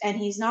saves and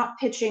he's not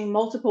pitching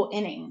multiple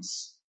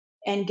innings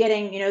and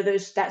getting,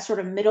 that sort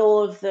of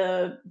middle of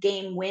the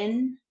game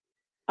win,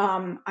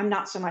 I'm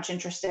not so much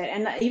interested.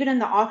 And even in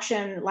the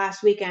auction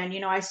last weekend,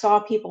 I saw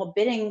people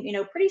bidding,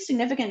 pretty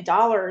significant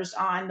dollars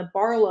on the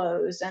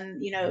Barlows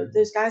and,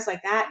 those guys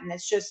like that. And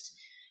it's just,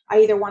 I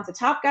either want the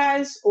top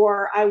guys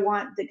or I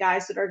want the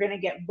guys that are going to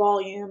get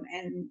volume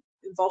and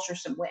vulture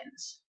some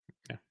wins.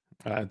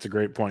 That's a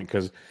great point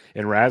because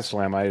in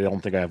RazzSlam, I don't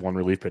think I have one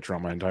relief pitcher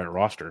on my entire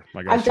roster.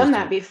 I've done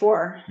that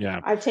before.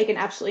 Yeah. I've taken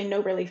absolutely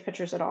no relief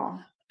pitchers at all.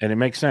 And it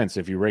makes sense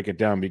if you break it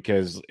down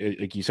because,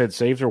 like you said,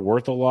 saves are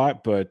worth a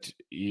lot, but,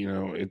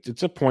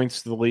 it's a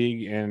points to the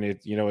league and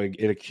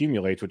it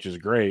accumulates, which is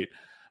great.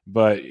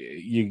 But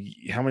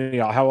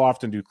how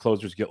often do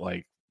closers get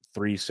like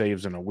 3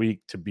 saves in a week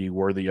to be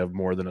worthy of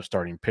more than a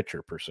starting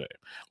pitcher per se?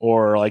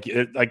 Or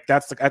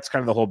that's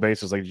kind of the whole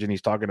basis, like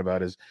Ginny's talking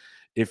about, is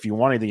if you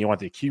want anything, you want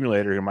the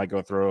accumulator who might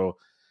go throw,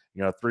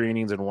 3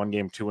 innings in one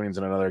game, 2 innings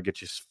in another,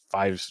 get you a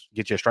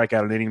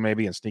strikeout an inning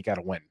maybe, and sneak out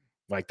a win.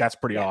 Like that's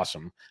pretty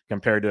awesome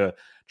compared to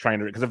trying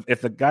to, because if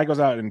the guy goes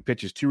out and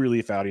pitches 2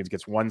 relief outings,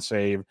 gets 1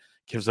 save,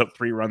 gives up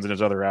 3 runs in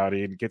his other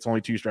outing, gets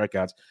only 2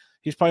 strikeouts,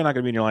 he's probably not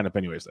going to be in your lineup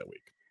anyways that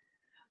week.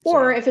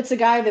 Or if it's a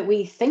guy that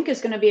we think is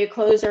going to be a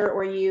closer,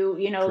 or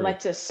like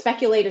to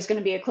speculate is going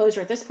to be a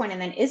closer at this point,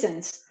 and then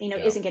isn't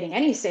getting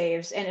any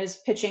saves and is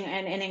pitching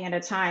an inning at a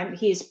time,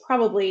 he's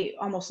probably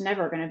almost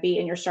never going to be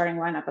in your starting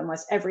lineup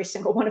unless every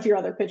single one of your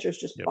other pitchers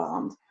just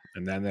bombed.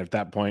 And then at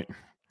that point,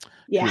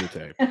 yeah.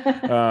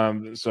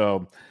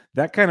 So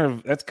that's kind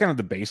of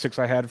the basics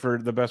I had for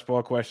the best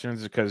ball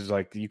questions, because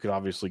like you could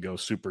obviously go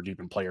super deep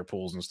in player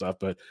pools and stuff,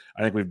 but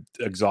I think we've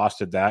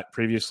exhausted that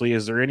previously.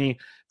 Is there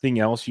anything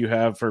else you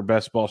have for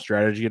best ball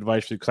strategy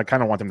advice? Because I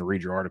kind of want them to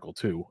read your article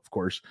too, of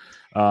course.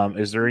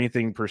 Is there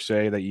anything per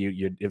se that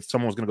you if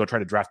someone was going to go try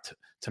to draft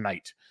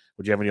tonight,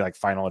 would you have any like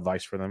final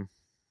advice for them?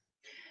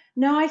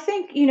 No, I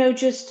think,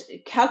 just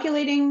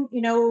calculating,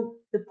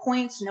 the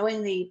points,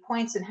 knowing the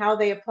points and how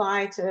they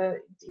apply to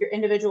your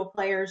individual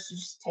players.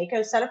 Just take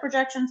a set of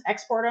projections,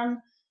 export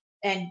them,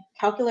 and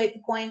calculate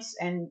the points,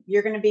 and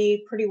you're going to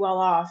be pretty well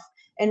off.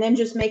 And then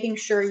just making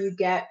sure you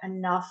get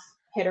enough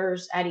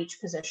hitters at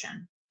each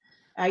position.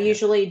 I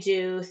usually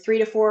do 3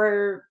 to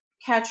 4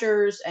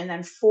 catchers and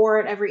then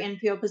 4 at every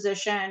infield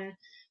position,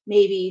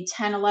 maybe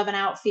 10, 11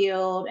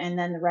 outfield, and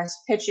then the rest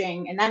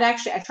pitching. And that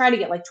actually, I try to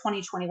get like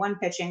 20, 21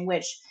 pitching,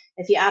 which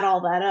if you add all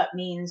that up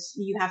means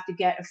you have to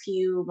get a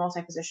few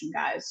multi-position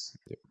guys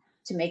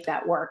to make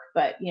that work.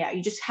 But yeah,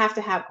 you just have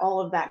to have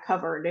all of that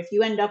covered. If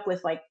you end up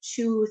with like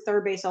 2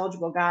 third base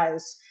eligible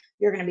guys,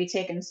 you're going to be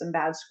taking some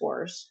bad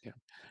scores. Yeah.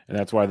 And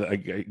that's why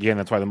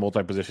the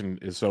multi-position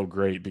is so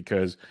great,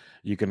 because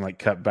you can like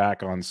cut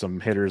back on some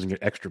hitters and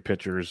get extra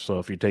pitchers. So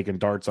if you're taking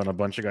darts on a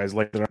bunch of guys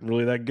like that aren't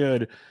really that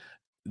good,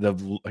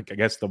 I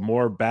guess the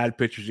more bad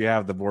pitchers you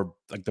have, the more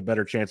the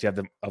better chance you have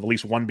of at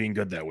least one being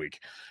good that week.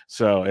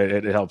 So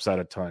it helps out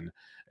a ton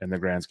in the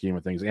grand scheme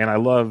of things. And I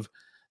love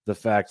the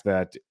fact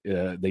that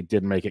they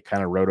did make it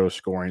kind of roto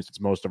scoring, since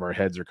most of our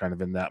heads are kind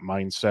of in that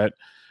mindset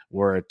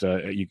where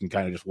you can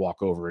kind of just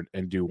walk over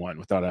and do one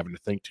without having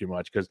to think too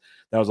much, because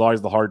that was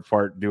always the hard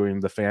part, doing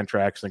the fan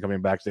tracks and coming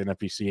back to the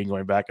NFBC and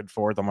going back and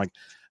forth. I'm like,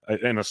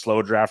 in a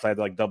slow draft, I had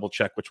to like double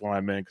check which one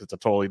I'm in because it's a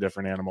totally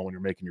different animal when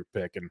you're making your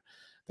pick, and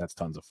that's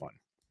tons of fun.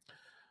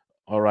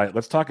 All right,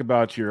 let's talk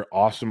about your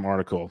awesome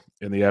article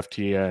in the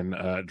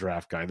FTN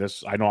Draft Guide.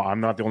 This, I know I'm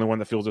not the only one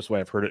that feels this way.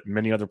 I've heard it in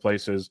many other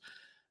places.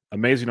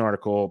 Amazing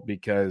article,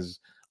 because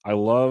I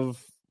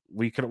love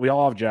we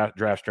all have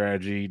draft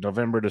strategy.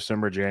 November,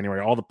 December,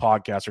 January, all the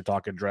podcasts are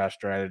talking draft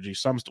strategy.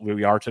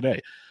 We are today,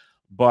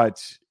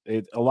 but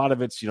a lot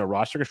of it's,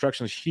 roster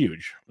construction is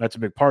huge. That's a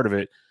big part of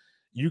it.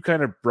 You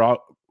kind of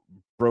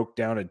broke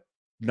down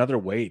another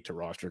way to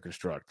roster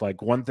construct.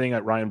 Like, one thing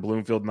that Ryan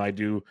Bloomfield and I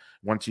do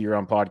once a year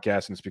on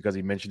podcasts, and it's because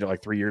he mentioned it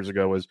like 3 years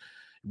ago, is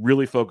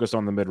really focus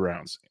on the mid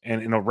rounds.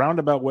 And in a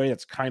roundabout way,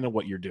 it's kind of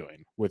what you're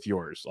doing with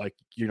yours. Like,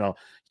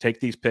 take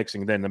these picks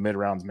and then the mid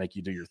rounds make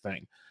you do your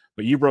thing.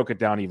 But you broke it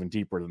down even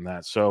deeper than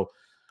that. So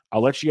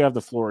I'll let you have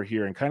the floor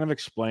here and kind of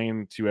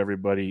explain to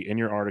everybody in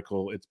your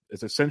article.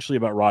 It's essentially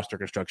about roster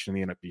construction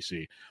in the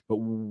NFBC. But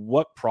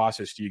what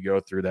process do you go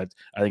through that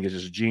I think is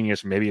just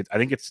genius? Maybe I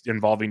think it's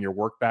involving your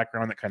work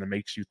background that kind of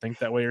makes you think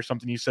that way, or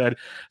something you said.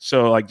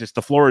 So, like, just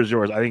the floor is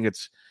yours. I think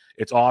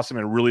it's awesome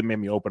and really made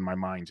me open my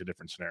mind to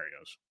different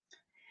scenarios.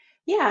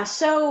 Yeah,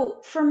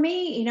 so for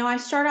me, I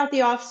start out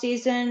the off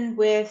season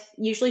with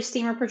usually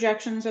steamer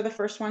projections are the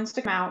first ones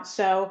to come out.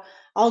 So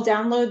I'll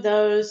download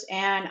those,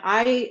 and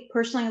I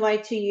personally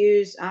like to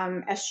use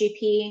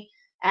SGP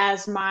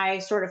as my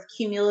sort of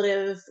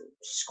cumulative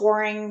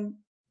scoring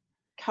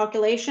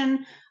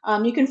calculation.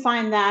 You can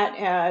find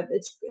that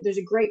there's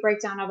a great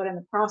breakdown of it in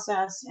the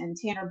process, and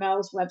Tanner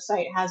Bell's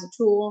website has a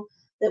tool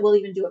that will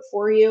even do it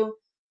for you.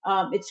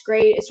 It's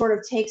great. It sort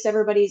of takes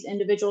everybody's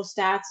individual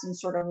stats and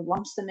sort of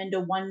lumps them into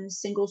one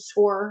single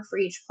score for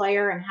each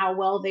player and how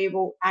well they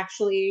will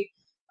actually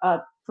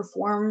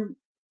perform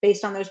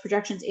based on those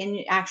projections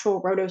in actual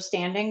roto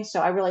standings.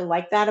 So I really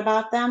like that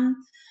about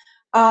them.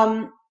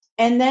 And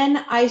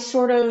then it's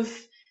sort of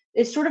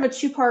a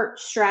two-part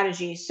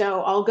strategy.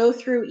 So I'll go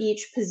through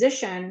each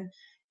position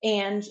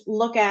and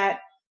look at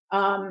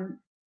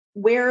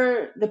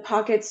where the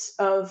pockets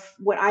of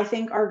what I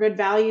think are good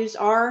values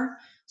are.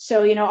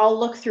 So, I'll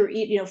look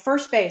through,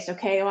 first base.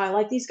 Okay, well, I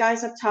like these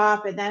guys up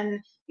top. And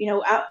then,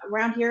 out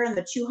around here in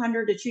the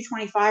 200 to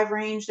 225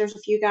 range, there's a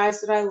few guys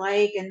that I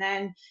like. And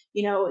then,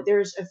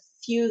 there's a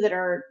few that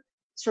are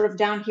sort of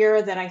down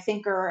here that I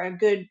think are a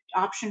good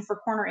option for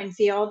corner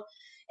infield.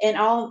 And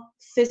I'll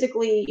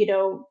physically,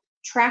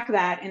 track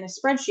that in a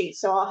spreadsheet.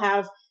 So I'll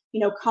have,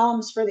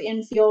 columns for the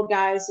infield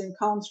guys and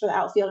columns for the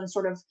outfield, and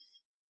sort of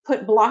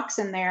put blocks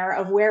in there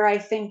of where I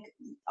think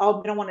I'm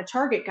going to want to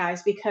target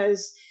guys,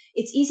 because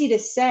it's easy to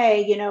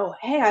say,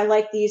 hey, I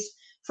like these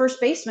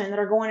first basemen that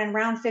are going in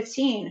round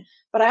 15,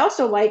 but I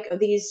also like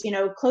these,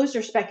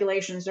 closer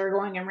speculations that are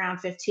going in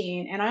round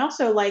 15. And I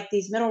also like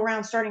these middle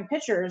round starting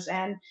pitchers.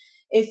 And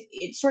if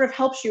it sort of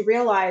helps you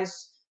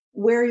realize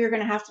where you're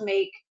going to have to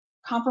make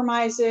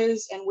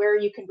compromises and where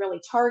you can really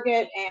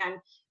target. And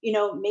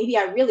maybe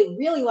I really,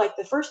 really like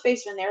the first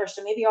baseman there,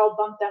 so maybe I'll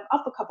bump them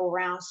up a couple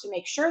rounds to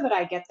make sure that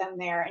I get them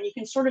there. And you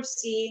can sort of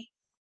see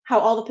how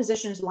all the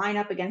positions line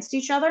up against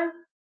each other.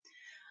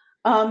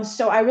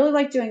 So I really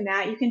like doing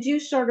that. You can do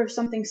sort of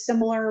something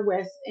similar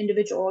with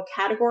individual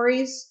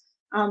categories,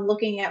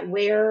 looking at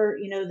where,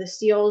 the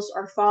steals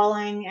are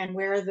falling and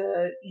where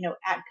the,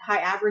 at high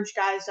average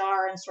guys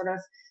are, and sort of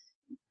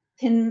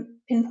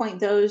pinpoint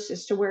those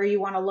as to where you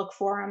want to look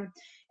for them.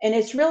 And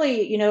it's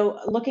really,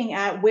 looking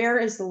at where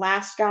is the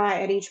last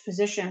guy at each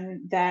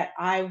position that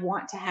I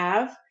want to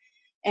have,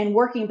 and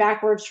working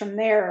backwards from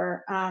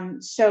there.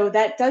 So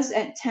that does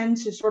tend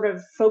to sort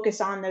of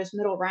focus on those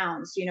middle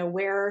rounds,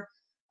 where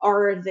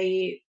are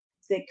the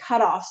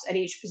cutoffs at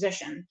each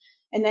position,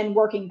 and then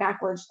working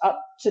backwards up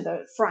to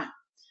the front.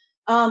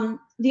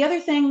 The other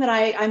thing that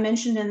I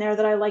mentioned in there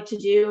that I like to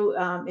do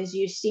is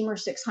use Steamer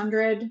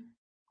 600.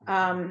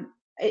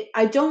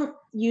 I don't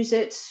use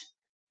it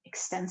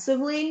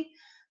extensively,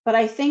 but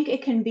I think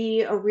it can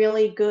be a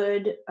really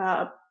good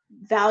a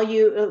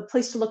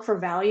place to look for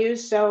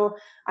values. So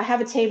I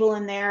have a table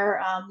in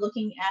there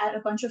looking at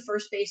a bunch of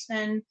first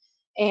basemen,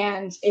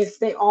 and if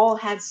they all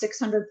had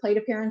 600 plate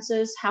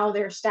appearances, how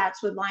their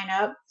stats would line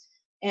up.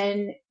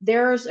 And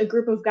there's a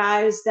group of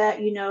guys that,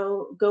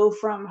 go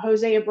from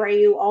Jose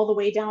Abreu all the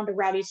way down to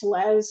Rowdy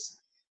Tellez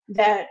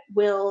that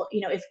will,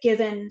 if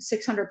given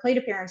 600 plate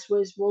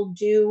appearances, will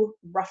do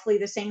roughly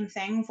the same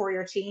thing for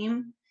your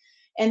team.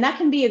 And that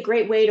can be a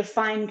great way to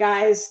find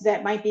guys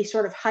that might be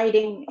sort of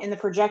hiding in the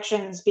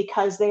projections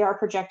because they are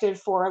projected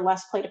for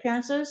less plate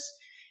appearances.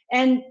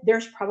 And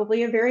there's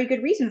probably a very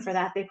good reason for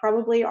that. They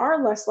probably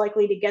are less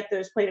likely to get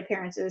those plate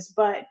appearances,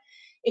 but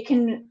it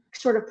can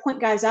sort of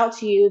point guys out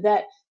to you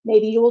that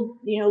maybe you'll,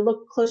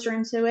 look closer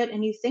into it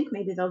and you think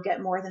maybe they'll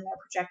get more than they're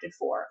projected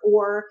for.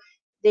 Or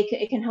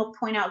it can help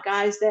point out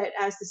guys that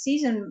as the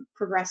season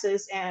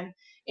progresses and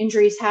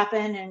injuries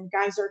happen and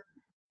guys are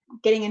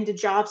getting into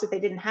jobs that they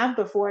didn't have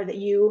before, that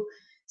you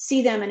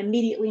see them and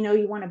immediately know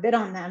you want to bid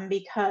on them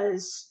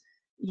because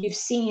you've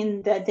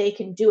seen that they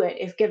can do it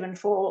if given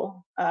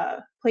full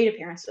plate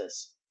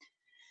appearances.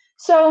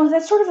 So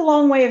that's sort of a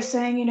long way of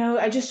saying,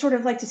 I just sort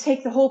of like to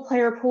take the whole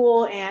player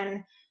pool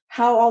and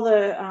how all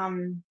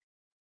the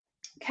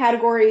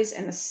categories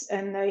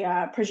and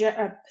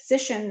the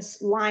positions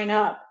line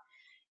up,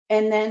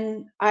 and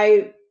then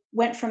I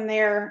went from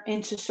there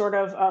into sort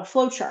of a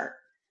flow chart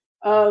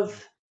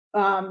of,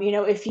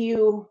 if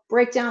you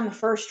break down the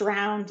first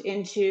round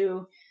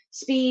into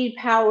speed,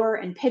 power,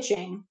 and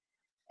pitching,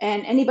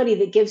 and anybody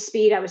that gives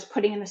speed, I was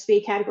putting in the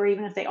speed category,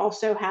 even if they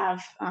also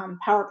have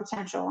power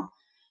potential.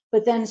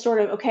 But then sort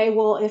of, okay,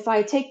 well, if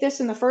I take this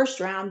in the first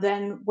round,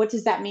 then what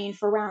does that mean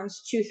for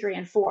rounds 2, 3,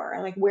 and 4?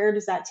 Like, where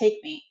does that take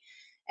me?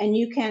 And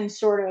you can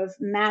sort of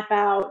map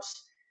out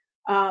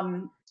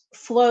um,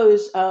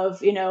 flows of,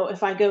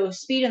 if I go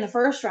speed in the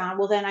first round,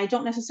 well, then I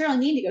don't necessarily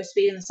need to go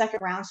speed in the second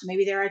round. So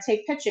maybe there I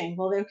take pitching.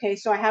 Well, okay,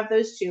 so I have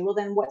those two. Well,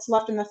 then what's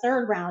left in the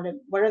third round? And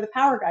what are the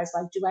power guys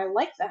like? Do I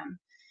like them?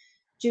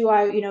 Do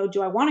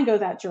I want to go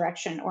that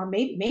direction? Or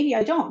maybe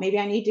I don't. Maybe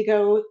I need to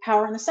go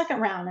power in the second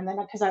round, and then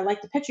because I like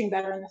the pitching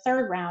better in the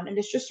third round. And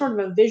it's just sort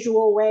of a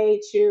visual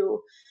way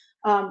to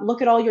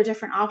look at all your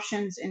different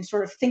options and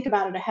sort of think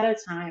about it ahead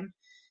of time,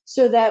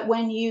 so that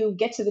when you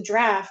get to the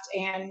draft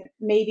and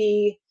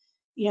maybe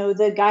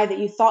the guy that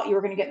you thought you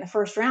were going to get in the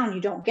first round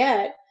you don't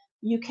get,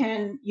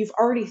 you've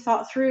already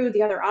thought through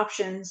the other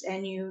options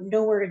and you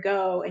know where to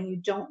go and you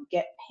don't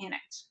get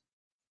panicked.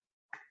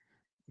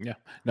 Yeah,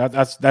 now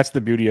that's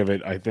the beauty of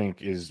it. I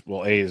think is,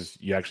 well, is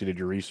you actually did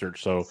your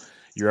research, so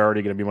you're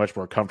already going to be much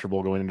more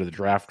comfortable going into the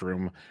draft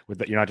room with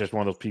that. You're not just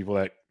one of those people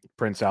that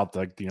prints out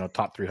the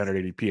top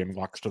 380p and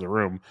walks to the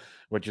room,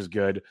 which is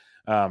good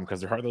because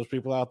there are those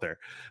people out there.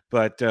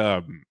 But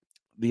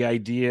the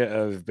idea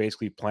of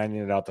basically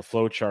planning it out, the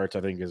flow charts,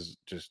 I think is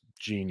just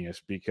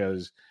genius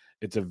because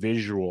it's a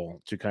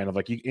visual to kind of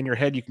like in your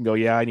head you can go,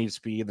 yeah, I need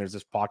speed. And there's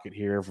this pocket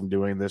here from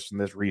doing this and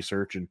this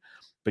research,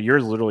 but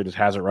yours literally just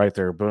has it right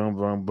there. Boom,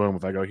 boom, boom.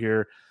 If I go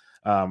here,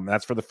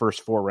 that's for the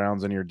first 4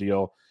 rounds in your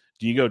deal.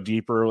 Do you go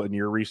deeper in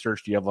your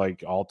research? Do you have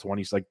like all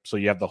 20s? Like, so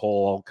you have the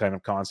whole kind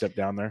of concept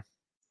down there?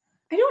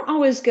 I don't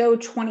always go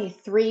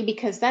 23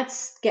 because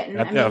that's getting,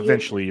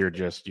 eventually you're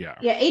just, yeah,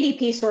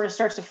 ADP sort of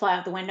starts to fly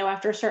out the window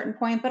after a certain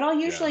point, but I'll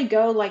usually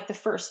go like the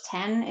first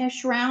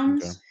 10-ish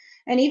rounds. Okay.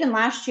 And even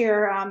last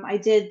year, I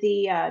did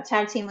the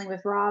tag teaming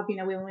with Rob,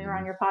 when we were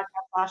on your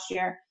podcast last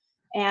year.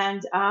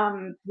 And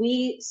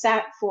we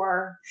sat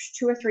for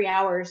 2 or 3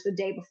 hours the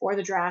day before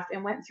the draft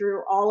and went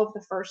through all of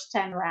the first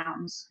 10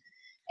 rounds.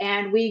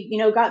 And we,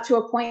 got to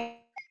a point,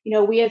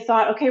 we had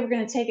thought, okay, we're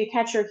going to take a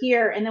catcher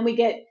here. And then we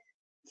get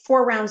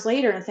 4 rounds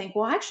later and think,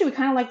 well, actually, we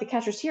kind of like the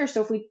catchers here.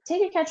 So if we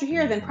take a catcher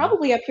here, then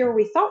probably up here where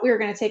we thought we were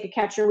going to take a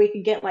catcher, we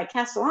could get like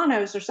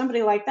Castellanos or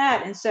somebody like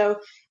that. And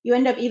so you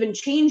end up even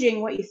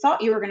changing what you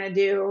thought you were going to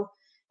do.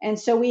 And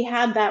so we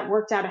had that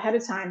worked out ahead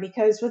of time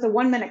because with a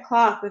 1-minute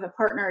clock with a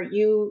partner,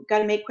 you got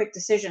to make quick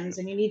decisions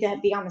and you need to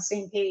be on the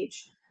same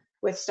page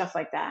with stuff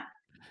like that.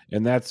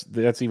 And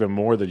that's even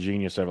more the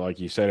genius of it. Like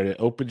you said, it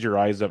opens your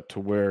eyes up to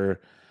where,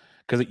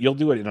 because you'll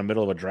do it in the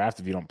middle of a draft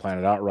if you don't plan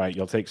it out right.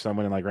 You'll take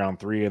someone in like round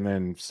 3 and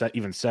then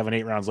even 7,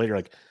 8 rounds later,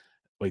 like,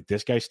 wait,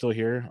 this guy's still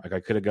here? Like I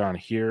could have gone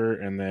here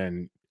and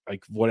then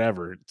like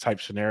whatever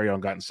type scenario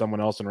and gotten someone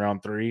else in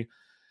round 3.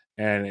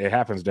 And it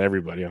happens to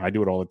everybody. And I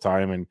do it all the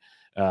time. And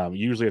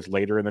usually it's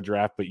later in the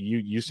draft, but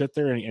you sit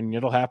there and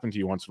it'll happen to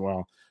you once in a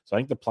while. So I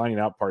think the planning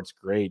out part's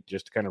great,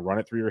 just to kind of run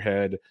it through your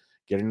head,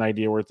 get an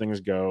idea where things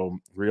go,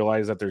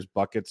 realize that there's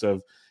buckets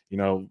of,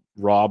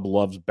 Rob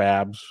loves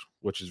Babs,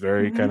 which is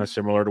very kind of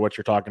similar to what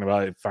you're talking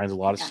about. It finds a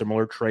lot of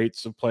similar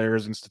traits of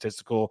players and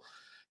statistical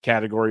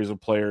categories of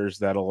players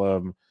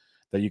that'll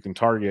that you can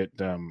target.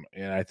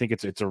 And I think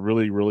it's a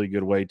really, really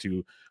good way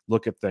to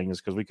look at things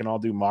because we can all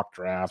do mock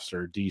drafts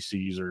or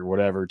DCs or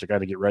whatever to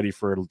kind of get ready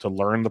to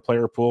learn the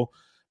player pool.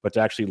 But to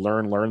actually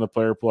learn the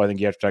player pool, I think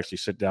you have to actually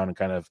sit down and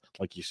kind of,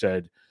 like you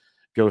said,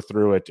 go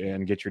through it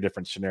and get your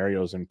different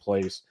scenarios in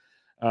place.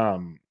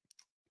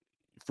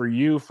 For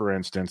you, for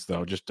instance,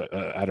 though, just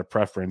out of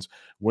preference,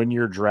 when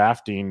you're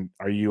drafting,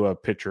 are you a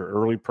pitcher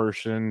early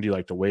person? Do you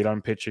like to wait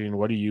on pitching?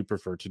 What do you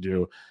prefer to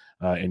do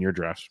in your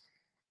drafts?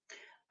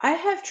 I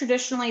have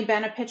traditionally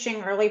been a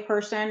pitching early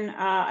person.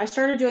 I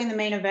started doing the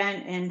main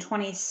event in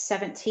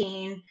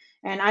 2017,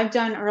 and I've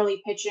done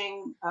early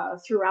pitching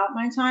throughout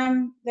my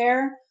time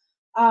there.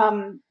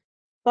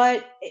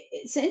 But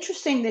it's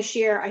interesting this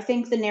year. I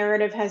think the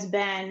narrative has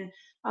been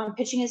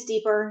pitching is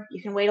deeper.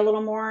 You can wait a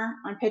little more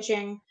on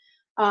pitching.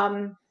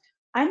 I'm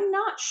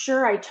not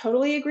sure I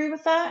totally agree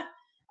with that.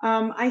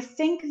 I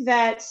think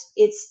that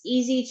it's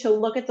easy to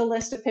look at the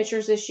list of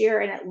pitchers this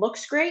year and it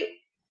looks great,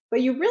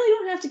 but you really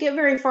don't have to get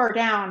very far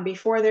down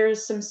before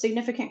there's some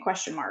significant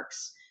question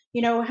marks.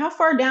 How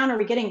far down are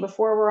we getting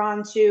before we're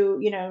on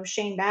to,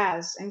 Shane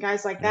Baz and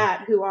guys like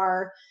that who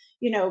are,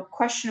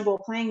 questionable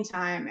playing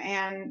time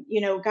and,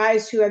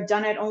 guys who have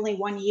done it only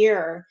 1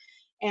 year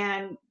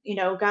and,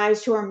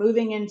 guys who are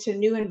moving into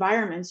new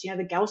environments, the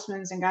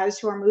Gausmans and guys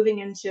who are moving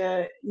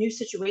into new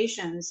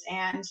situations.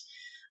 And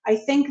I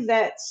think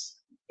that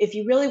if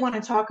you really want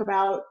to talk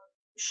about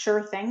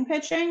sure thing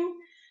pitching,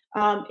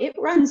 it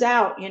runs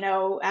out,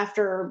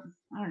 after,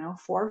 I don't know,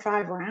 4 or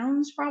 5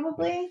 rounds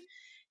probably.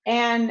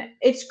 And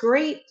it's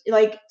great,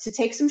 like, to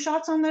take some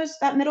shots on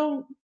that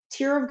middle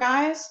tier of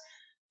guys,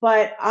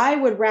 but I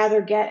would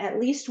rather get at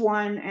least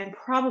one and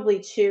probably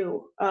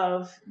two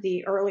of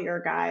the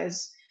earlier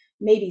guys,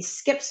 maybe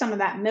skip some of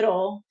that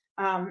middle,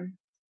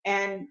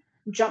 and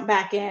jump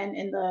back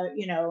in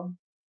the,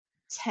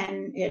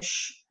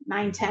 10-ish,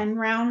 9, 10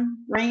 round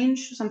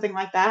range, something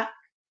like that.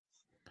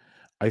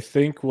 I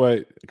think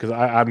because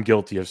I'm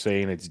guilty of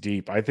saying it's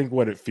deep. I think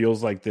what it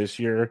feels like this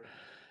year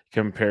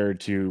compared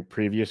to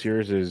previous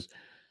years is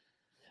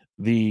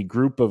the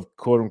group of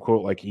quote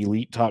unquote like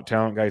elite top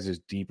talent guys is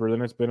deeper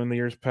than it's been in the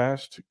years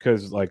past.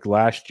 Because like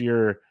last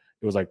year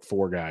it was like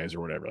 4 guys or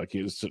whatever, like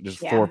it was just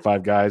 4 or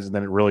 5 guys, and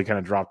then it really kind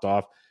of dropped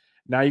off.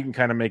 Now you can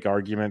kind of make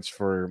arguments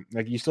for,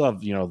 like, you still have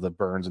the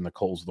Burns and the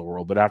Coles of the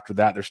world, but after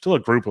that there's still a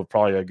group of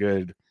probably a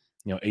good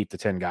 8 to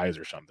 10 guys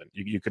or something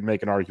you could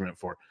make an argument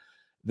for.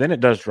 Then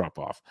it does drop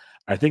off.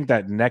 I think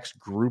that next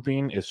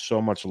grouping is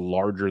so much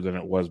larger than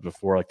it was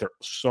before. Like, there's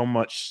so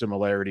much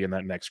similarity in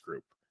that next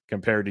group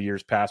compared to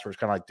years past, where it's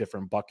kind of like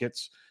different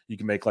buckets. You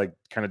can make like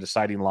kind of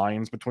deciding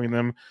lines between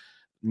them.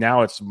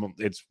 Now it's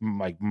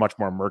like much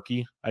more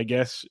murky, I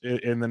guess,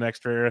 in the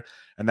next area,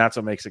 and that's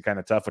what makes it kind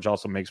of tough, which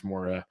also makes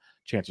more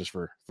chances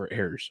for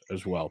errors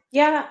as well.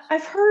 Yeah,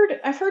 I've heard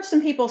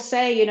some people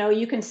say,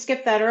 you can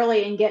skip that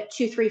early and get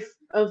 2, 3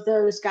 of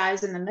those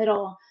guys in the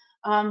middle.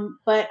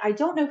 But I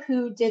don't know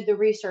who did the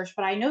research,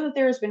 but I know that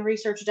there has been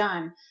research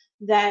done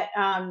that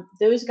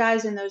those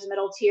guys in those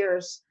middle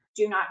tiers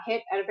do not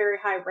hit at a very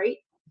high rate.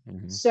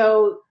 Mm-hmm.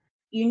 So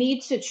you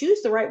need to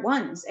choose the right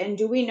ones. And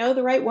do we know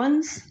the right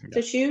ones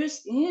to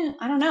choose? Yeah,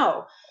 I don't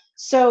know.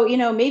 So,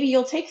 maybe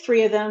you'll take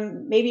 3 of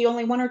them, maybe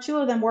only 1 or 2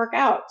 of them work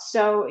out.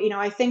 So,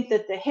 I think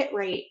that the hit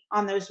rate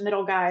on those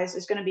middle guys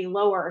is going to be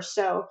lower.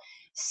 So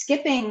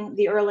skipping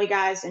the early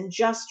guys and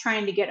just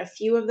trying to get a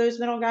few of those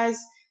middle guys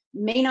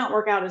may not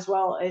work out as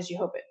well as you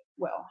hope it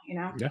will,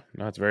 Yeah,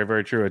 no, it's very,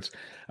 very true.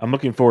 I'm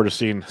looking forward to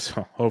seeing,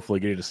 hopefully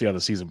getting to see how the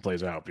season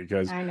plays out,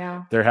 because I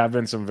know there have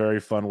been some very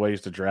fun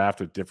ways to draft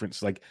with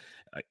different, like,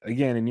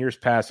 again, in years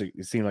past,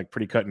 it seemed like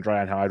pretty cut and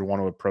dry on how I'd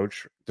want to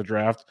approach the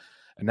draft.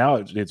 And now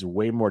it's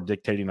way more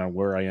dictating on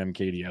where I am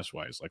KDS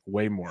wise, like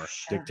way more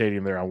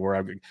dictating there on where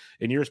I'm.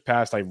 In years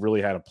past, I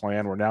really had a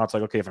plan, where now it's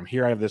like, okay, if I'm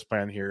here, I have this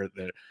plan here,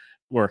 that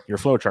where your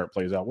flow chart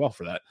plays out well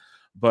for that.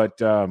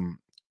 But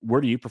where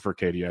do you prefer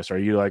KDS? Are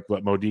you like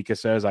what Modica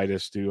says? I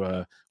just do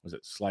was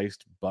it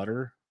sliced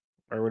butter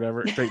or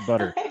whatever? Straight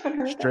butter.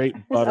 Straight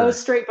butter. Oh,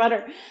 straight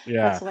butter.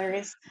 Yeah. That's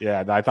hilarious.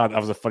 Yeah, I thought that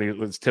was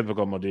it's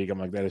typical Modica. I'm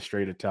like, that is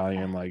straight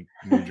Italian, like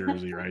New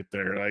Jersey right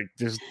there. Like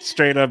just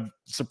straight up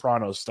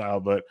Sopranos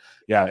style. But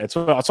yeah, that's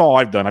all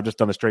I've done. I've just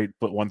done a straight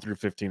put 1 through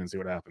 15 and see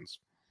what happens.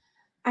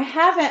 I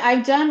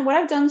haven't. What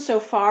I've done so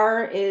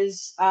far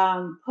is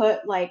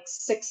put like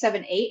 6,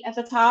 7, 8 at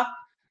the top,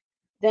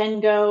 then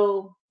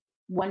go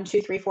 1,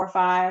 2, 3, 4,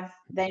 5,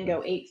 then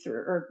go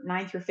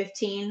 9 through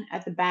 15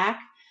 at the back.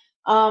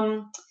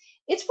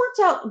 It's worked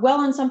out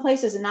well in some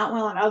places and not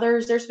well in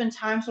others. There's been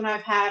times when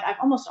I've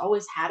almost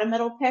always had a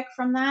middle pick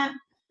from that.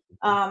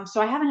 So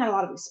I haven't had a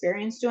lot of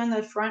experience doing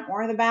the front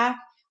or the back.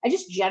 I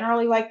just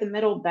generally like the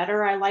middle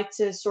better. I like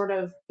to sort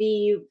of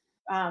be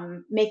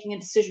making a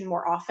decision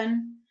more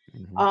often.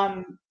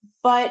 Mm-hmm.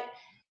 But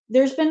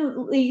there's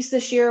been leagues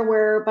this year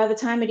where by the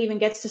time it even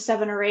gets to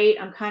 7 or 8,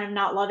 I'm kind of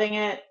not loving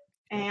it.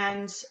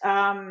 And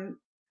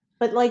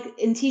but like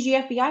in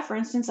TGFBI, for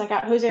instance, I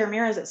got Jose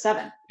Ramirez at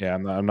 7. Yeah,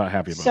 I'm not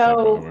happy about that.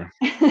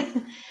 By the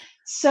way.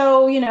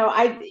 So you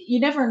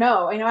never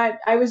know.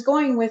 I was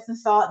going with the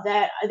thought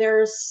that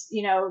there's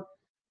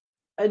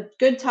a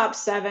good top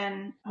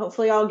 7.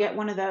 Hopefully, I'll get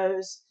one of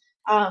those.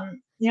 I've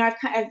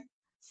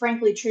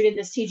frankly treated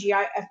this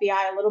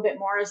TGFBI a little bit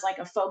more as like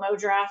a FOMO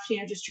draft.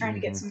 Just trying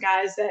to get some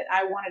guys that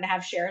I wanted to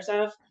have shares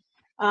of.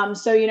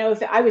 So,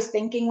 if I was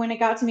thinking when it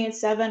got to me at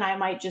 7, I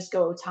might just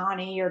go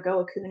Ohtani or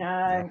go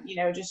Acuna,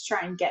 and, just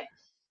try and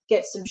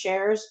get some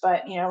shares.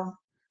 But,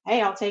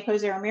 hey, I'll take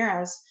Jose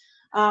Ramirez.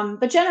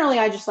 But generally,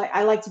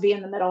 I like to be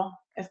in the middle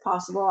if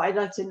possible. I'd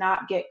like to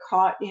not get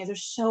caught.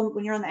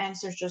 When you're on the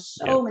ends, there's just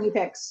so many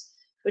picks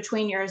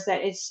between years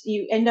that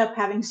you end up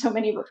having so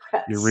many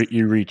regrets.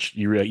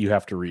 You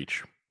have to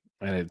reach.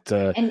 And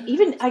and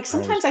even like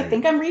sometimes I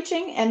think I'm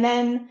reaching and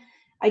then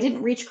I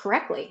didn't reach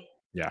correctly.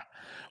 Yeah.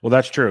 Well,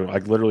 that's true.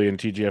 Like literally in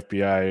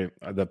TGFBI,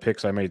 the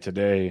picks I made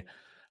today,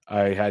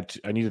 I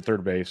needed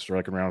third base,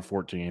 like in round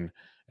 14,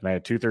 and I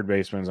had 2 third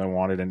basemen I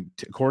wanted. And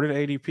according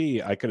to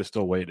ADP, I could have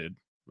still waited.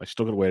 I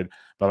still could have waited,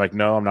 but I'm like,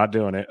 no, I'm not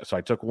doing it. So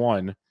I took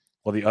one.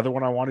 Well, the other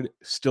one I wanted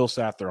still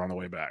sat there on the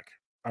way back.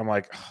 I'm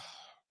like, oh.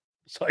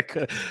 So I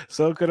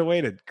could have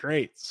waited.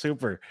 Great,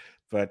 super.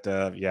 But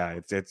yeah,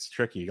 it's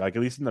tricky. Like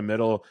at least in the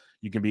middle,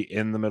 you can be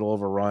in the middle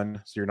of a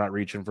run, so you're not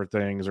reaching for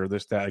things or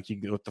this, that. Like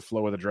you can, with the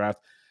flow of the draft.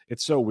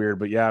 It's so weird,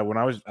 but yeah,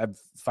 if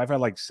I've had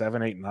like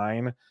 7, 8,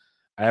 9,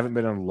 I haven't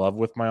been in love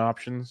with my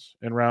options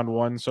in round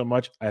 1 so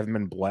much. I haven't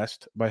been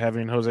blessed by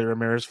having Jose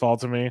Ramirez fall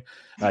to me.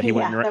 That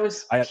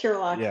was pure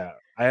luck. Yeah,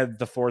 I had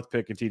the 4th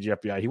pick in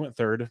TGFBI. He went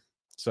 3rd,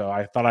 So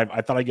I thought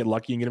I'd get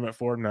lucky and get him at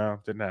 4. No,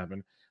 didn't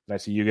happen. And I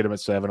see you get him at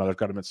 7. Others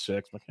got him at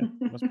 6. I'm like,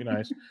 yeah, must be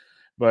nice.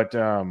 But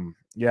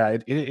yeah,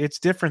 it's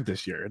different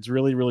this year. It's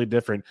really, really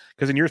different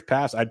because in years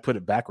past I'd put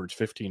it backwards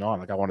 15 on,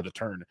 like I wanted to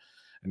turn,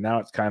 and now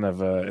it's kind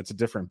of it's a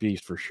different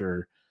beast for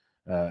sure.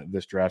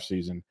 This draft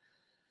season.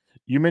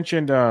 You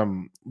mentioned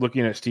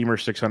looking at Steamer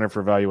 600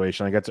 for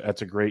valuation. Like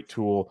that's a great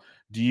tool.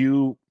 Do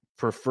you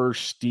prefer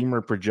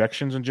Steamer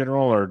projections in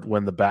general, or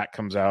when the bat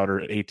comes out, or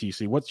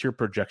ATC? What's your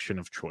projection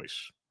of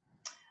choice?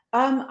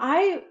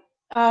 I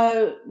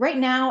right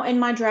now in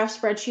my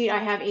draft spreadsheet, I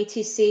have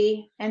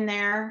ATC in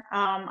there.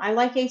 I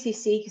like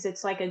ATC because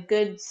it's like a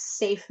good,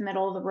 safe,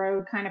 middle of the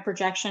road kind of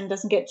projection.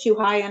 Doesn't get too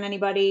high on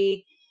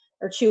anybody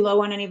or too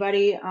low on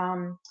anybody.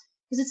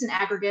 Because it's an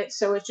aggregate,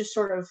 so it just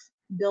sort of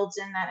builds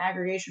in that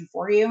aggregation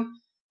for you.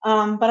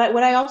 But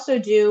what I also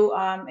do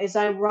is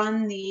I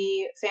run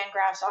the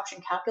Fangraphs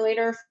auction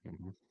calculator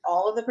for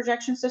all of the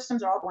projection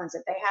systems, or all the ones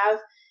that they have.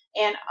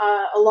 And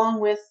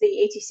along with the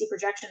ATC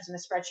projections in the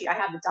spreadsheet, I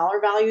have the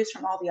dollar values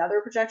from all the other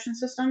projection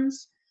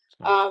systems.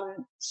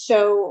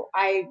 So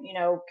I,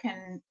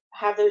 can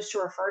have those to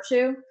refer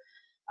to.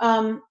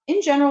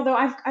 In general, though,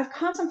 I've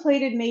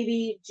contemplated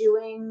maybe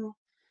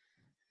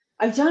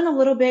I've done a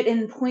little bit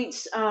in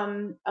points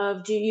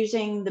of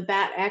using the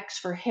Bat X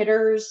for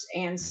hitters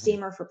and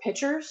Steamer for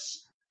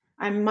pitchers.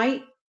 I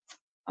might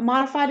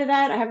modify to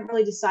that. I haven't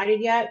really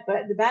decided yet,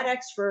 but the Bat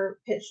X for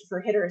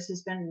hitters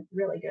has been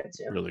really good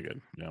too. Really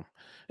good, yeah.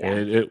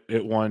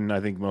 It won, I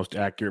think, most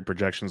accurate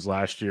projections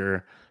last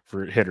year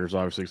for hitters,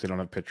 obviously, because they don't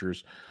have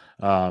pitchers.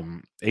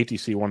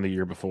 ATC won the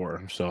year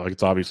before, so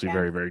it's obviously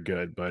very, very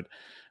good. But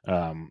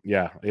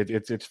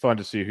it's fun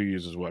to see who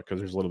uses what because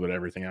there's a little bit of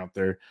everything out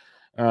there.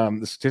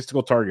 The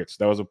statistical targets,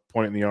 that was a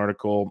point in the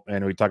article,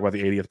 and we talk about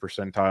the 80th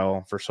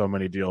percentile for so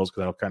many deals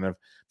because that'll kind of,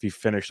 if you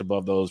finish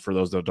above those, for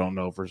those that don't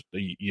know,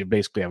 you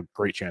basically have a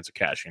great chance of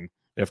cashing,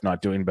 if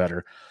not doing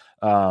better.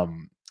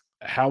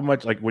 How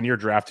much, like when you're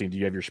drafting, do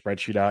you have your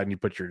spreadsheet out and you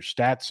put your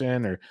stats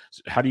in, or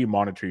how do you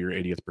monitor your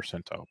 80th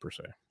percentile per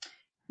se?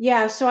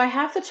 Yeah, so I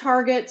have the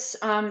targets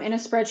in a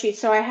spreadsheet.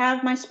 So I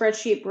have my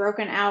spreadsheet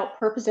broken out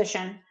per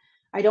position.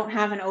 I don't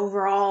have an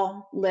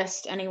overall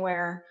list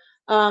anywhere.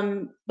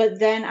 But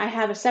then I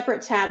have a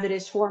separate tab that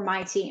is for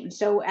my team.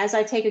 So as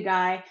I take a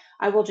guy,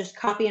 I will just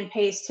copy and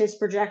paste his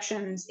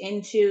projections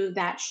into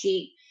that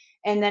sheet.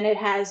 And then it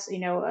has,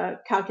 a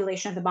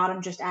calculation at the bottom,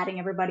 just adding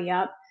everybody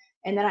up.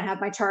 And then I have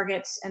my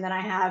targets, and then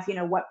I have,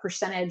 what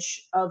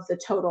percentage of the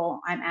total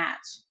I'm at.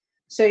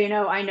 So,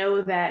 I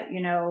know that,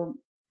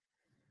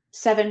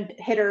 7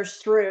 hitters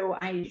through,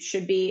 I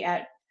should be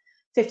at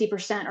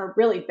 50% or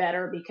really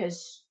better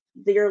because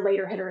your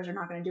later hitters are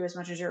not going to do as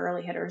much as your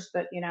early hitters,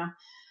 but,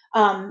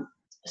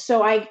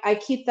 so I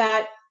keep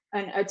that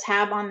a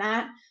tab on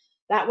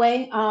that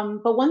way.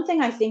 But one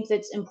thing I think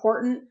that's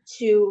important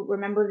to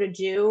remember to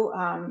do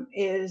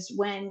is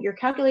when you're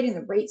calculating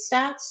the rate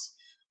stats,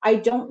 I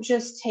don't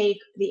just take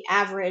the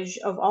average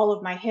of all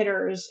of my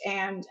hitters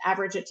and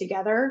average it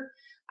together.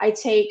 I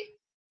take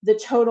the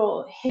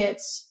total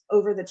hits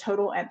over the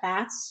total at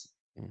bats,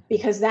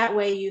 because that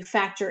way you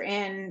factor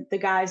in the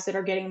guys that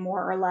are getting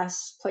more or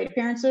less plate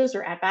appearances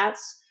or at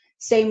bats.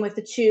 Same with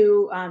the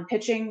 2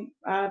 pitching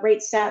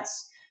rate stats,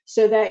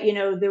 so that,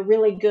 the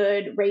really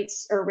good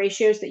rates or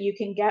ratios that you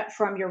can get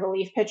from your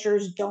relief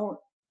pitchers don't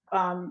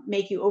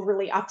make you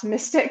overly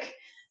optimistic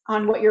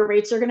on what your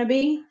rates are going to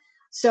be.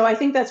 So I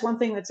think that's one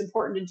thing that's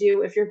important to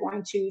do if you're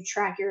going to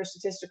track your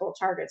statistical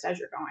targets as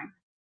you're going.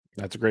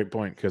 That's a great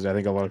point, because I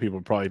think a lot of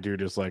people probably do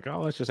just like,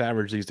 oh, let's just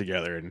average these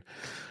together, and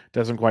it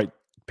doesn't quite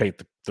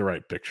paint the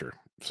right picture.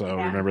 So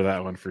remember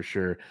that one for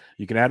sure.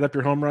 You can add up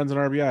your home runs and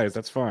RBIs,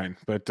 that's fine,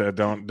 but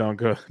don't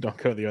go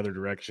the other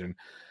direction.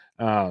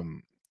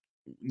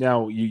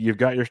 Now you've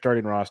got your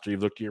starting roster,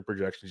 you've looked at your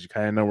projections, you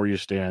kind of know where you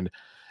stand,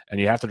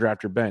 and you have to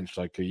draft your bench.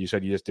 Like you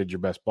said, you just did your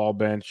best ball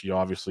bench.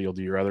 You'll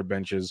do your other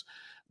benches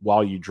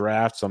while you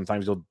draft.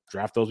 Sometimes you'll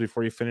draft those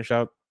before you finish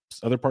out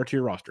other parts of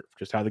your roster,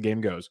 just how the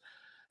game goes.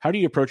 How do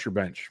you approach your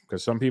bench?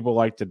 Because some people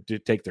like to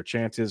take their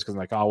chances because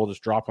like, oh, we'll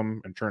just drop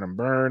them and turn and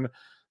burn.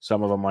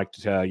 Some of them like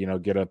to,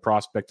 get a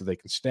prospect that they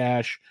can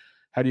stash.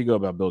 How do you go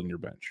about building your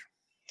bench?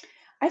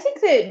 I think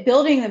that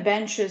building the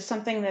bench is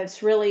something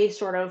that's really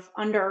sort of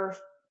under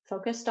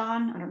focused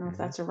on. I don't know if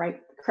that's a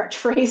correct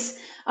phrase.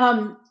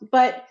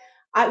 But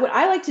what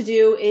I like to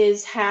do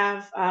is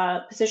have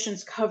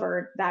positions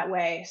covered that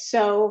way.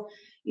 So,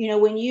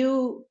 when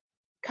you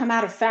come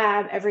out of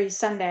Fab every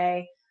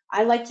Sunday,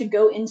 I like to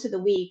go into the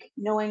week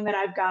knowing that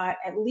I've got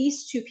at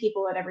least 2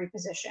 people at every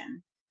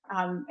position.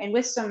 And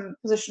with some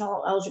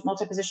positional eligible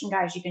multi-position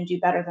guys, you can do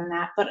better than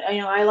that. But,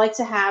 I like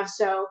to have,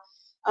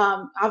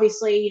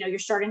 obviously, your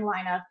starting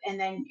lineup, and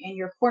then in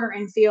your corner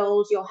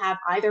infield, you'll have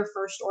either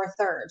first or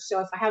third. So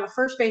if I have a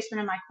first baseman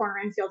in my corner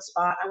infield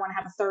spot, I want to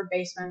have a third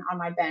baseman on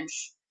my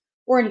bench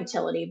or an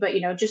utility, but,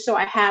 just so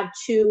I have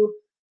 2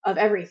 of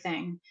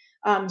everything.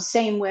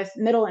 Same with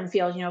middle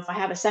infield. If I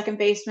have a second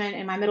baseman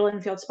in my middle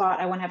infield spot,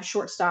 I want to have a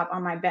shortstop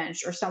on my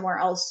bench or somewhere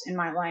else in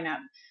my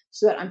lineup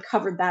so that I'm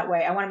covered that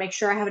way. I want to make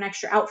sure I have an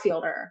extra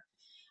outfielder.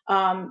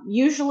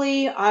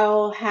 Usually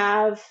I'll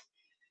have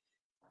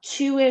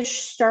two-ish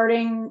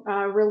starting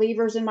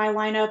relievers in my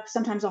lineup.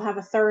 Sometimes I'll have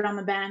a third on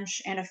the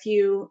bench and a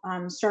few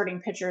starting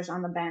pitchers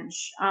on the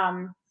bench.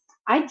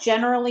 I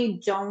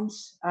generally don't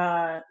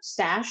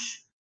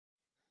stash.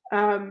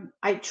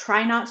 I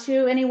try not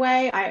to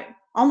anyway. I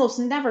almost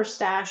never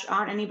stash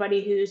on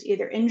anybody who's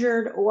either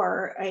injured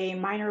or a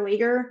minor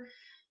leaguer.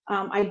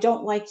 I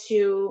don't like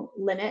to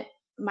limit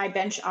my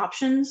bench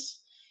options.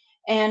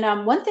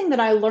 And one thing that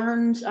I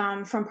learned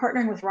from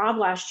partnering with Rob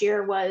last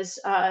year was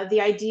the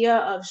idea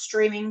of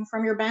streaming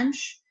from your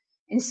bench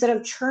instead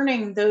of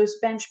churning those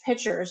bench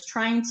pitchers,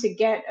 trying to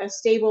get a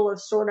stable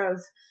of sort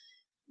of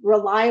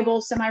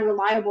reliable,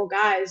 semi-reliable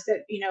guys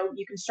that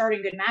you can start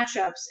in good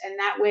matchups, and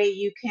that way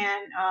you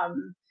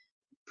can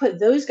put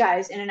those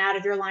guys in and out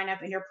of your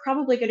lineup, and you're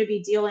probably going to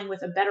be dealing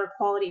with a better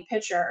quality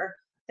pitcher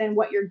than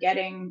what you're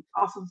getting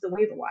off of the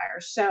waiver wire.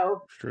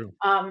 So, It's true.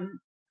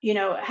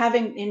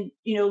 having in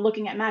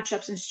looking at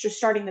matchups and just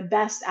starting the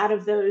best out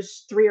of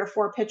those 3 or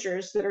 4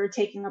 pitchers that are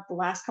taking up the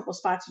last couple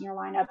spots in your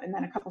lineup, and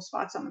then a couple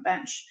spots on the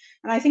bench.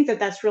 And I think that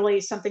that's really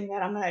something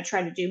that I'm going to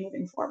try to do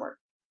moving forward.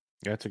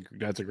 That's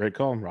a great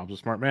call. Rob's a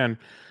smart man,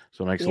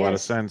 so it makes a lot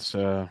of sense.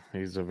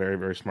 He's a very,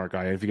 very smart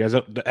guy. If you guys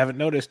haven't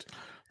noticed,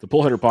 the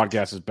Pull Hitter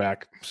podcast is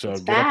back, so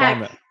get up on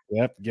that.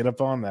 Yep, get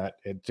up on that.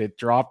 It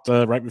dropped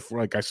right before,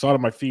 like I saw it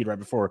on my feed right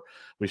before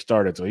we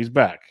started. So he's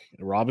back.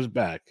 Rob is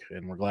back,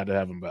 and we're glad to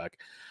have him back.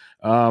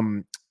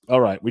 All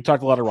right, we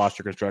talked a lot of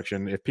roster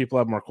construction. If people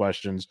have more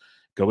questions,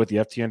 go with the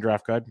FTN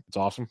draft guide. It's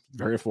awesome,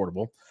 very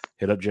affordable.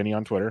 Hit up Jenny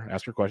on Twitter,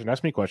 ask her question.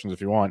 Ask me questions if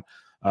you want.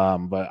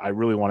 But I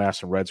really want to ask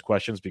some Reds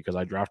questions because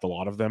I draft a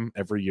lot of them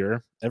every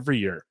year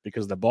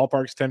because the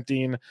ballpark's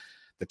tempting.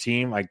 The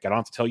team, I don't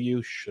have to tell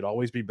you, should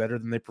always be better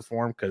than they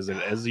perform because it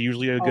is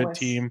usually a good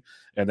team.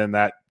 And then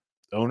that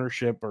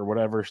ownership or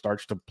whatever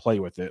starts to play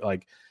with it.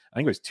 Like, I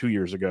think it was 2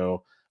 years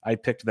ago, I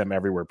picked them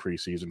everywhere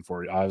preseason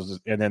for it.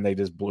 And then they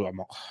just blew. I'm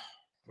like,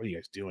 what are you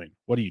guys doing?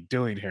 What are you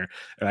doing here?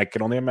 And I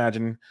can only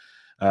imagine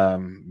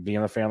being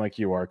a fan like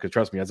you are, because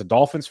trust me, as a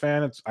Dolphins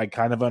fan, I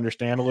kind of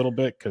understand a little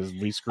bit because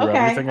we screw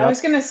everything up. I was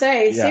gonna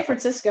say San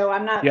Francisco.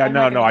 I'm not. Yeah, I'm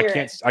no, not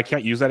I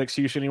can't use that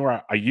excuse anymore.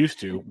 I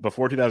used to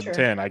before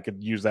 2010. Sure. I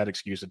could use that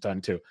excuse a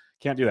ton too.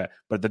 Can't do that.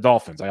 But the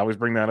Dolphins, I always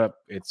bring that up.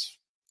 It's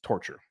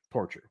torture,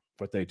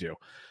 what they do.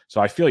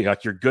 So I feel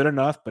like you're good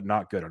enough, but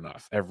not good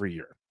enough every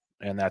year,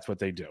 and that's what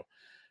they do.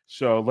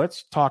 So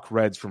let's talk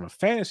Reds from a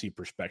fantasy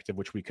perspective,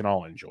 which we can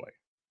all enjoy.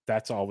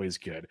 That's always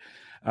good.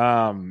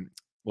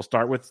 We'll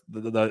start with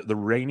the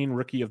reigning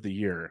rookie of the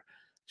year,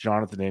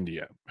 Jonathan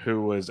India,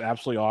 who was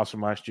absolutely awesome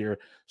last year.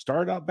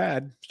 Started out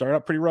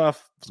pretty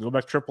rough. Go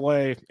back to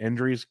AAA,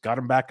 injuries, got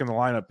him back in the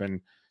lineup,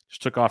 and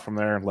just took off from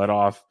there and led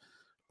off.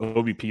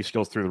 OBP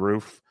skills through the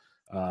roof,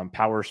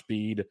 power,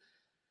 speed.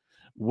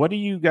 What do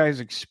you guys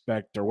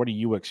expect, or what do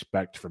you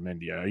expect from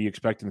India? Are you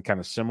expecting kind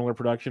of similar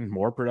production,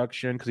 more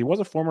production? Because he was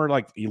a former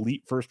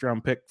elite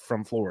first-round pick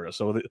from Florida,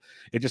 so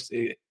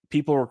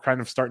people were kind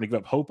of starting to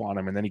give up hope on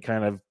him, and then he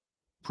kind of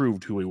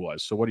proved who he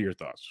was. So what are your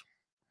thoughts?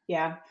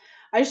 Yeah,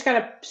 I just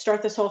got to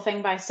start this whole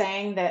thing by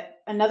saying that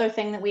another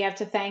thing that we have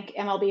to thank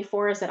MLB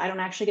for is that I don't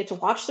actually get to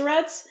watch the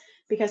Reds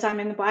because I'm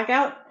in the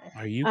blackout.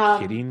 Are you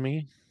kidding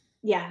me?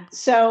 Yeah.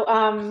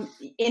 So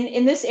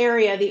in this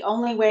area, the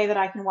only way that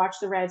I can watch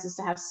the Reds is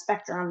to have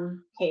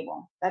Spectrum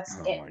cable. That's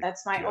it.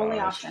 That's my only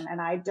option.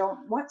 And I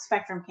don't want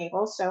Spectrum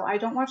cable, so I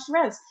don't watch the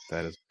Reds.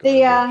 That is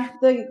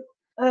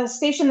the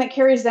station that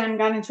carries them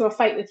got into a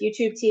fight with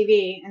YouTube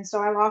TV, and so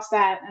I lost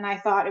that, and I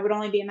thought it would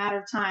only be a matter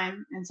of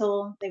time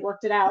until they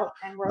worked it out,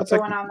 and we're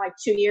going on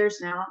 2 years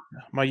now.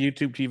 My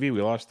YouTube TV,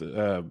 we lost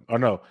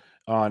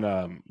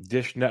on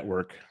Dish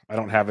Network. I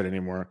don't have it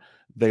anymore.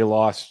 They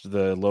lost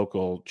the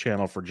local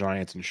channel for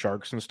Giants and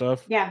Sharks and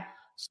stuff. Yeah.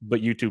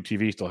 But YouTube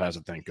TV still has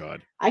it, thank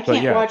God. I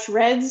can't watch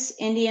Reds,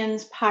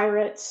 Indians,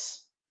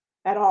 Pirates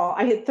at all.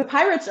 The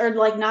Pirates are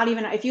not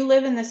even, if you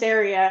live in this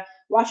area,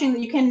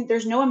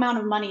 there's no amount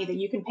of money that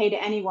you can pay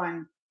to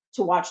anyone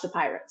to watch the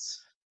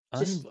Pirates. I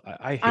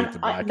hate the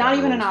blackout not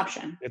even rules. an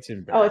option. It's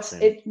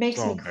embarrassing. It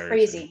makes me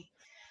crazy.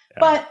 Yeah.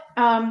 But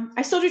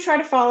I still do try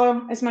to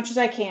follow as much as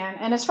I can.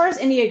 And as far as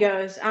India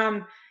goes,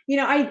 I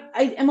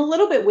am a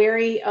little bit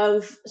wary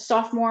of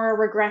sophomore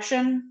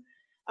regression.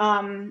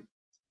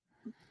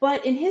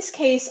 But in his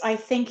case, I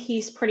think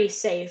he's pretty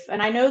safe. And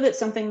I know that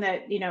something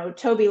that,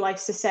 Toby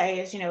likes to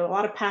say is, a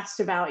lot of paths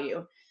to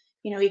value.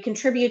 He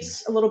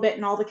contributes a little bit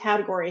in all the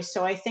categories.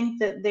 So I think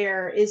that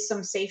there is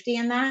some safety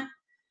in that.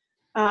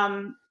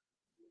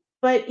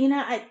 But,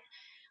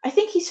 I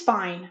think he's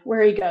fine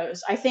where he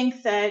goes. I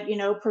think that,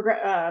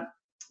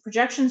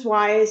 projections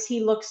wise,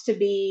 he looks to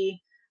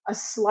be a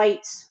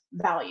slight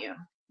value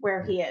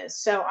where he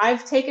is. So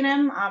I've taken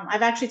him.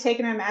 I've actually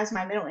taken him as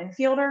my middle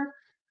infielder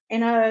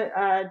in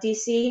a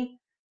DC.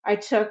 I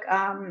took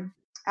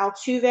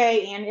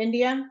Altuve and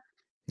India.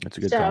 That's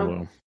a good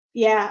combo.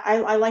 Yeah,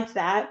 I liked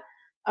that.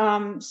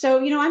 So,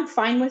 I'm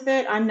fine with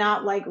it. I'm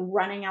not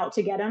running out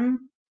to get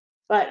him,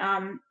 but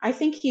I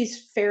think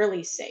he's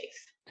fairly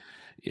safe.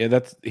 Yeah,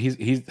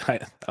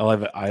 I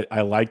love it.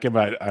 I like him.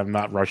 I'm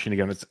not rushing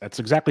again. That's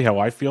exactly how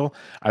I feel.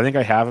 I think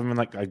I have him in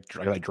I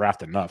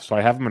draft enough, so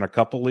I have him in a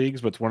couple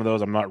leagues. But it's one of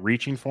those I'm not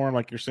reaching for him,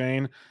 like you're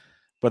saying.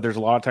 But there's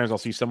a lot of times I'll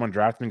see someone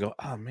draft him and go,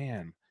 "Oh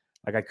man,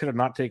 like I could have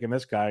not taken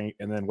this guy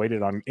and then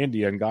waited on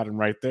India and got him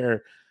right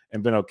there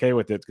and been okay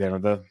with it."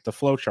 Kind of the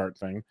flow chart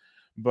thing.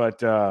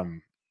 But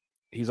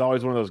he's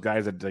always one of those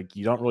guys that like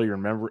you don't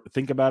really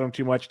think about him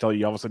too much until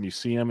you all of a sudden you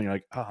see him and you're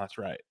like, oh, that's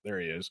right, there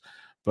he is.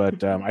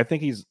 But I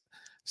think he's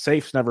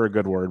safe's never a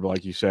good word, but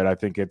like you said, I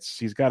think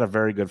he's got a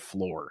very good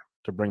floor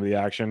to bring the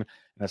action, and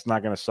it's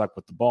not going to suck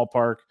with the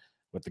ballpark,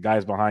 with the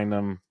guys behind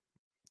him.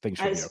 Things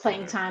should His be okay playing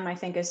there. time, I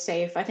think, is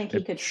safe. I think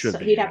he'd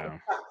have Yeah.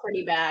 to suck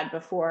pretty bad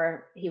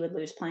before he would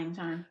lose playing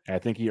time. I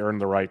think he earned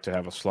the right to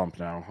have a slump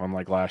now,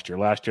 unlike last year.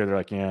 Last year, they're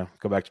like, yeah,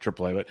 go back to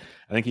AAA. But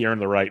I think he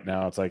earned the right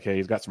now. It's like, hey,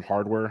 he's got some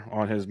hardware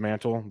on his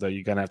mantle that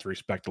you're going to have to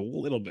respect a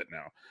little bit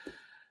now.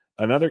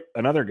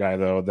 Another guy,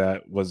 though,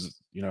 that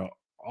was,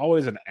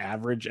 always an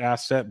average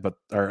asset,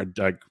 or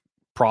a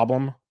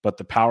problem, but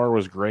the power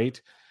was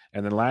great.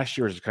 And then last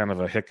year was kind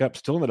of a hiccup.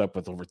 Still ended up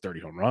with over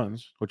 30 home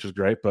runs, which is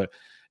great. But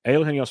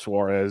Eugenio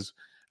Suarez,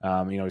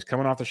 he's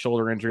coming off the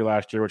shoulder injury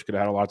last year, which could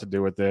have had a lot to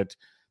do with it.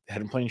 They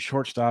had him playing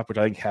shortstop, which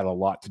I think had a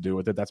lot to do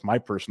with it. That's my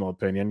personal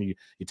opinion. You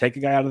take a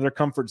guy out of their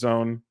comfort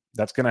zone,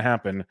 that's going to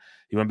happen.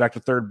 He went back to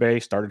third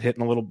base, started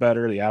hitting a little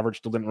better. The average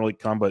still didn't really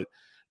come, but at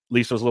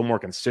least there was a little more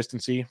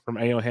consistency from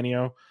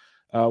Eugenio.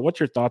 What's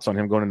your thoughts on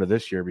him going into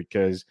this year?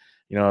 Because,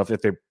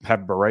 if they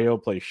have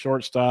Barrero play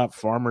shortstop,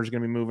 Farmer's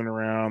going to be moving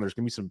around. There's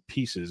going to be some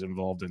pieces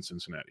involved in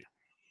Cincinnati.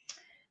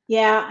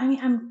 Yeah, I mean,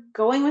 I'm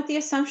going with the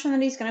assumption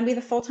that he's going to be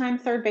the full-time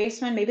third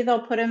baseman. Maybe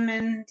they'll put him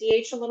in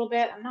DH a little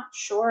bit. I'm not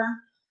sure.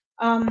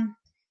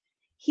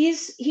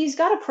 He's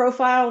got a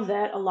profile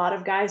that a lot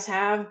of guys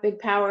have: big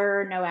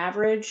power, no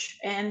average.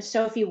 And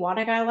so if you want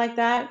a guy like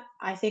that,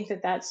 I think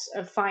that that's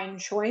a fine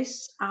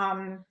choice.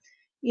 I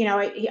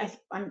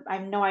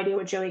have no idea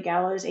what Joey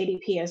Gallo's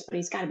ADP is, but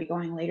he's got to be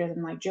going later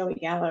than like Joey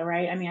Gallo,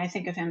 right? I mean, I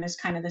think of him as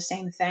kind of the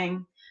same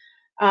thing.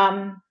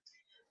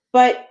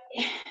 But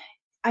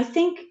I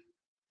think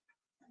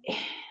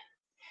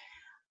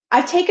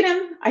I've taken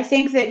him. I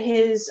think that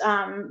his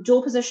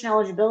dual position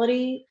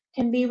eligibility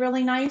can be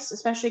really nice,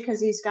 especially because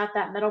he's got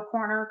that middle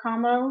corner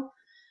combo.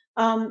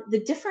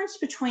 The difference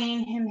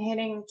between him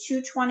hitting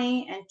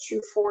 220 and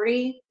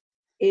 240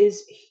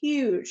 is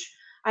huge.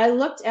 I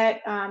looked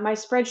at my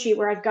spreadsheet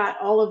where I've got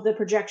all of the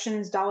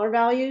projections dollar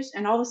values,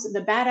 and all this,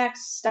 the Bad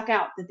X stuck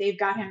out that they've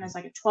got him as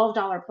like a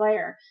 $12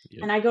 player.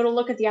 Yep. And I go to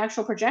look at the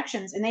actual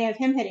projections, and they have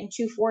him hitting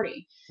 240.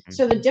 Mm-hmm.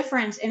 So the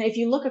difference, and if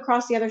you look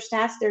across the other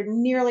stats, they're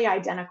nearly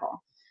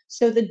identical.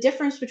 So the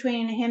difference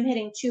between him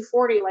hitting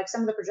 240, like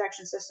some of the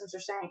projection systems are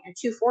saying, and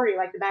 240,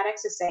 like the Bad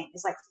X is saying,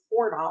 is like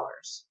 $4.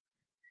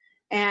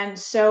 And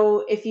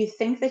so if you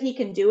think that he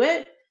can do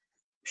it,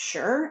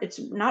 sure, it's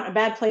not a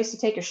bad place to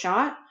take a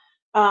shot.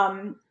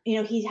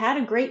 He had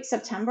a great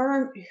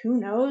September. Who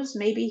knows?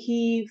 Maybe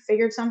he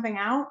figured something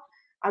out.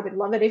 I would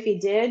love it if he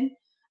did.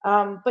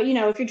 But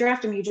if you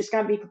draft him, you just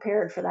got to be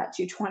prepared for that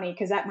 220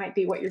 because that might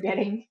be what you're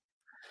getting.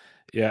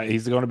 Yeah,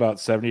 he's going about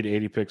 70 to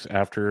 80 picks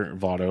after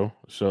Votto,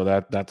 so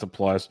that's a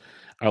plus.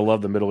 I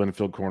love the middle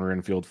infield, corner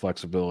infield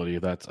flexibility.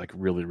 That's like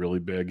really, really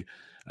big.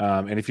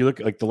 And if you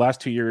look like the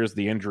last 2 years,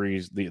 the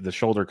injuries, the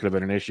shoulder could have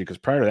been an issue because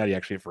prior to that, he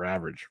actually hit for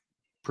average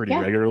pretty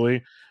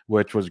regularly,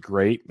 which was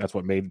great. That's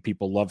what made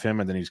people love him,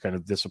 and then he's kind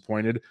of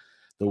disappointed.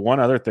 The one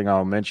other thing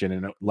I'll mention,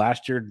 and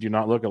last year, do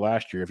not look at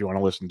last year if you want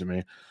to listen to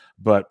me,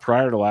 but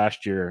prior to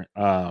last year,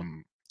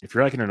 if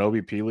you're like in an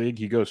OBP league,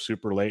 he goes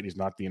super late. He's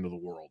not the end of the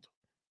world.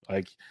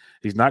 Like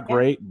he's not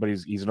great, but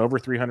he's an over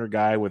 300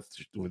 guy with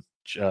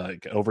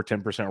over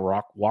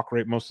 10% walk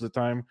rate most of the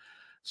time.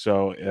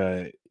 So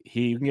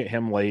you can get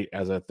him late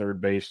as a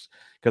third base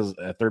because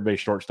a third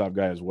base shortstop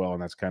guy as well,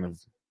 and that's kind of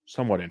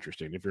somewhat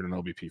interesting if you're in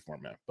an OBP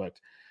format. But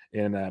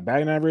in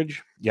batting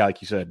average, yeah,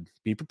 like you said,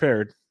 be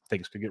prepared.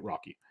 Things could get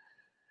rocky.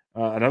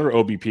 Another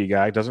OBP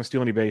guy doesn't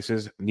steal any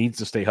bases, needs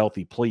to stay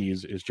healthy,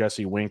 please, is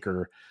Jesse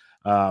Winker.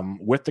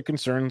 With the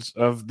concerns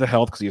of the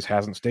health because he just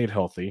hasn't stayed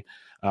healthy.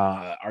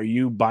 Are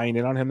you buying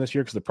in on him this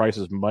year because the price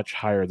is much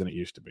higher than it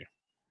used to be?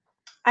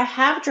 I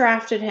have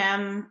drafted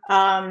him.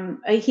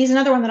 He's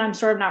another one that I'm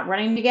sort of not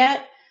running to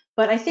get,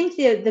 but I think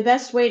the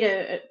best way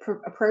to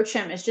approach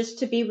him is just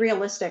to be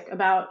realistic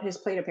about his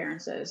plate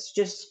appearances.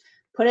 Just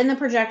put in the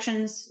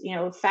projections,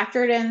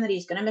 factor it in that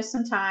he's going to miss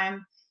some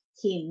time.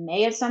 He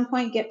may at some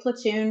point get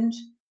platooned.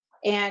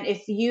 And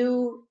if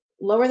you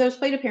lower those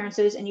plate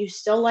appearances and you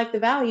still like the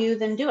value,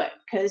 then do it.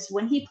 Because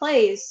when he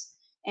plays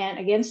and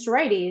against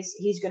righties,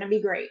 he's going to be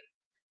great.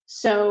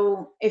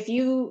 So if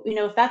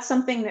if that's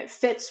something that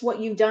fits what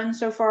you've done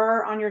so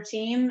far on your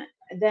team,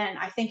 then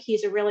I think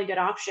he's a really good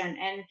option.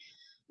 And,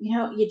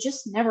 you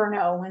just never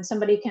know when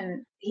somebody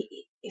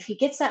if he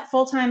gets that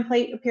full-time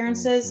plate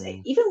appearances,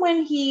 even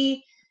when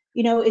he,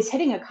 is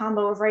hitting a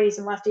combo of righties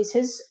and lefties,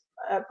 his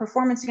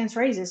performance against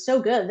righties is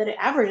so good that it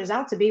averages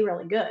out to be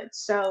really good.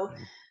 So,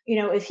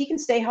 if he can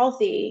stay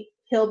healthy,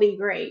 he'll be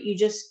great. You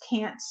just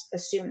can't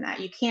assume that.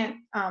 You can't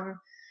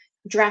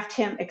draft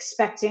him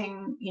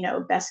expecting,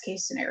 best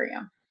case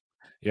scenario.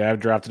 Yeah,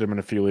 I've drafted him in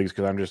a few leagues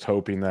because I'm just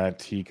hoping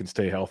that he can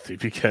stay healthy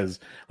because,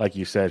 like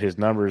you said, his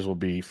numbers will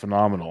be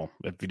phenomenal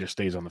if he just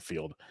stays on the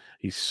field.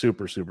 He's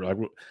super, super. Like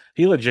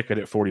he legit could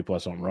hit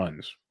 40+ home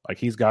runs. Like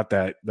he's got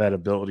that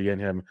ability in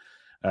him.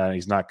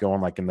 He's not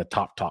going like in the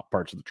top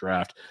parts of the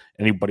draft.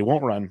 Anybody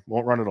won't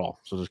run at all.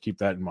 So just keep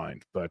that in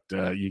mind. But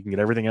you can get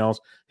everything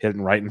else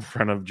hidden right in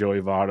front of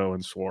Joey Votto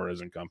and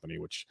Suarez and company,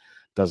 which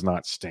does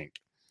not stink.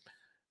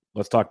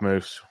 Let's talk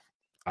Moose.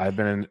 I've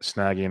been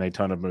snagging a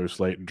ton of Moose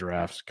late in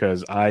drafts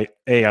because I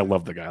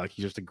love the guy. Like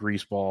he's just a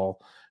grease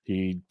ball.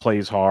 He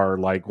plays hard.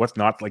 Like what's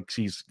not like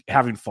he's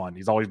having fun.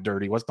 He's always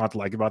dirty. What's not to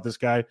like about this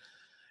guy?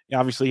 Yeah,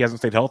 obviously he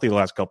hasn't stayed healthy the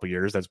last couple of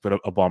years. That's been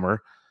a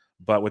bummer.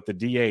 But with the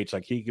DH,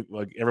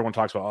 like everyone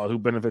talks about, who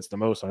benefits the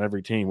most on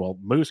every team. Well,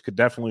 Moose could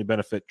definitely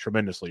benefit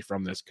tremendously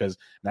from this because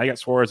now you got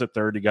Suarez at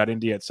third, you got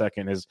Indy at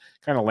second. His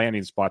kind of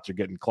landing spots are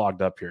getting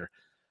clogged up here.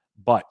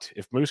 But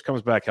if Moose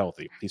comes back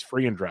healthy, he's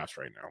free in drafts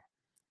right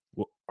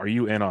now. Are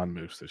you in on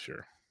Moose this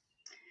year?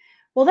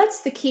 Well,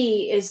 that's the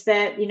key is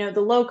that,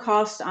 the low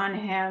cost on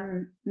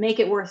him make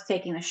it worth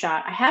taking the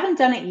shot. I haven't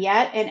done it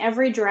yet. In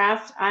every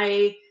draft,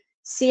 I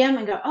see him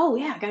and go, oh,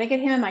 yeah, got to get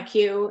him in my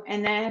queue.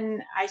 And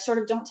then I sort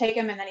of don't take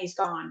him and then he's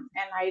gone.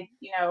 And I,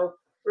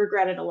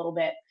 regret it a little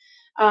bit.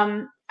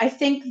 I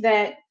think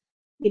that,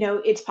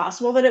 it's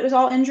possible that it was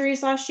all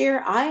injuries last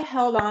year. I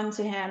held on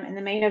to him in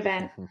the main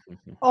event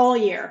all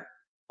year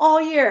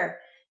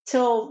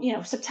till,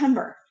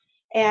 September.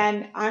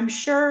 And I'm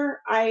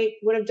sure I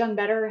would have done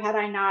better had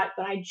I not,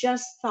 but I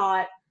just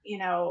thought,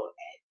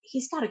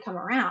 he's got to come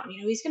around,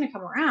 he's going to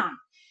come around.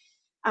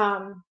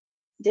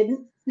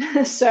 Didn't.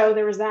 So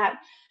there was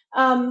that.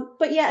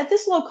 But yeah, at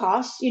this low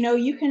cost,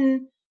 you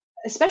can,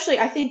 especially,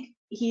 I think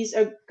he's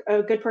a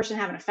good person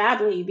having a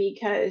fab league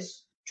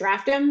because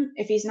draft him.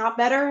 If he's not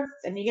better,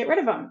 then you get rid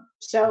of him.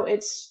 So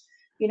it's,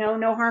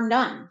 no harm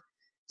done.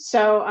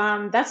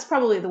 So that's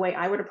probably the way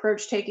I would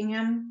approach taking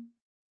him.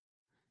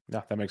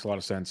 Yeah, that makes a lot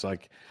of sense.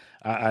 Like,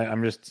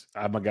 I'm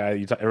a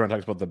guy. Everyone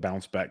talks about the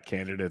bounce back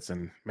candidates,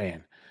 and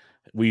man,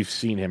 we've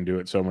seen him do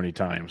it so many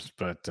times.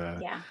 But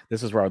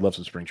this is where I'd love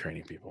some spring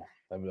training people.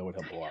 That would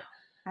help a lot.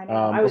 I know.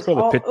 I was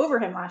all over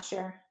him last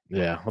year.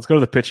 Yeah, let's go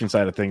to the pitching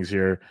side of things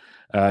here.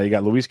 You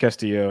got Luis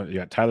Castillo, you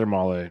got Tyler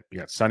Mahle, you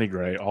got Sonny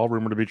Gray, all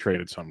rumored to be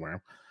traded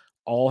somewhere.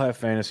 All have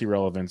fantasy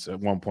relevance at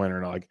one point or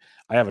another. Like,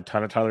 I have a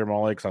ton of Tyler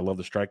Mahle because I love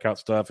the strikeout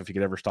stuff. If he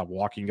could ever stop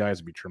walking guys,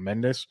 it'd be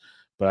tremendous.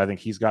 But I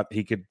think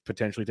he could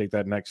potentially take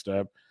that next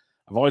step.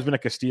 I've always been a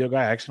Castillo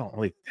guy. I actually don't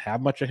really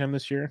have much of him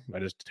this year. I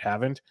just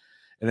haven't.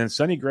 And then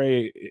Sonny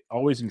Gray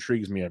always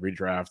intrigues me every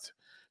draft.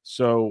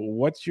 So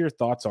what's your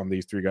thoughts on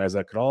these three guys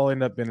that could all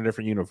end up in a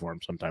different uniform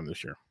sometime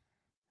this year?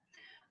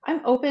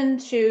 I'm open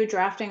to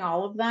drafting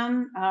all of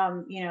them.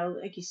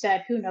 Like you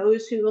said, who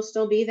knows who will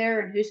still be there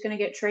and who's going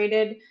to get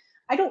traded.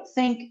 I don't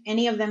think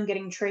any of them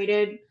getting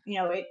traded,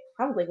 it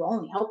probably will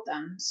only help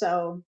them.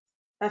 So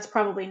that's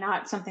probably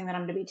not something that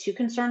I'm going to be too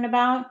concerned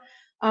about.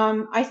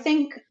 I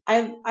think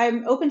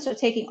I'm open to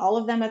taking all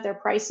of them at their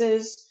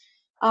prices.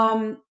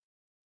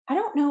 I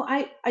don't know.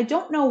 I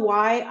don't know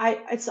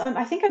why.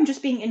 I think I'm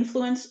just being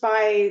influenced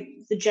by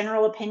the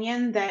general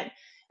opinion that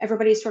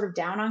everybody's sort of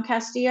down on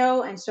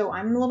Castillo, and so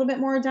I'm a little bit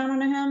more down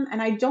on him,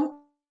 and I don't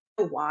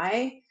know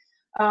why.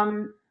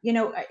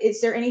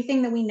 Is there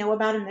anything that we know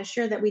about him this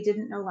year that we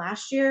didn't know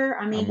last year?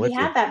 I mean, he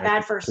had that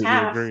bad first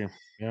half,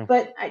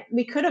 but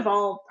we could have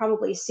all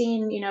probably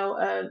seen,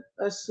 a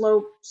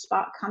slow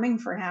spot coming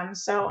for him.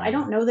 So I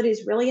don't know that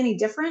he's really any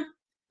different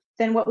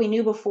than what we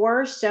knew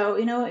before. So,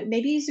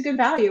 maybe he's a good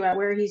value at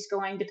where he's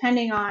going,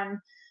 depending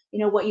on,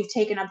 what you've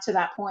taken up to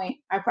that point.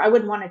 I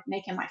wouldn't want to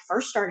make him my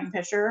first starting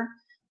pitcher,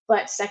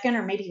 but second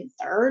or maybe even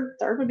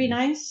third would be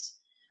nice.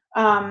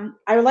 I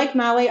like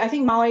Mahle. I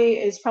think Mahle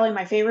is probably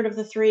my favorite of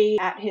the three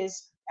at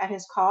his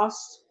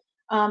cost.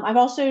 I've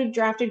also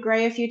drafted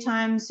Gray a few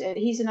times.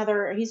 He's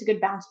a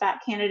good bounce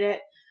back candidate.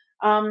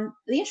 The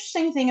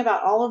interesting thing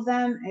about all of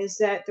them is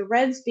that the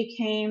Reds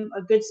became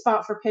a good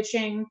spot for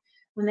pitching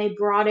when they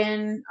brought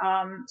in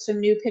some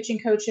new pitching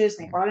coaches.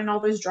 They brought in all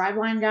those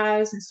driveline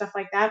guys and stuff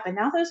like that. But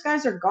now those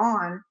guys are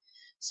gone.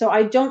 So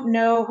I don't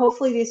know.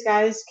 Hopefully these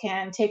guys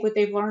can take what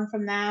they've learned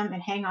from them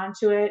and hang on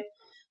to it.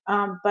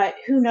 But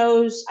who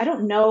knows? I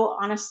don't know,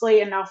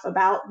 honestly, enough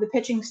about the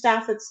pitching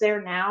staff that's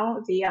there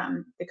now,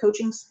 the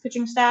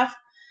pitching staff.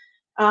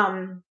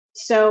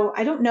 So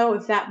I don't know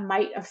if that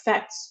might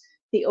affect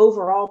the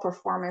overall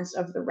performance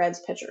of the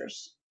Reds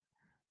pitchers.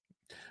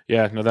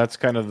 Yeah, no, that's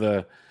kind of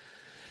the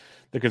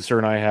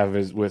concern I have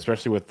is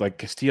especially with like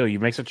Castillo. You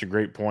make such a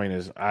great point.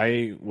 Is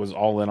I was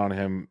all in on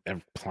him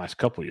in the last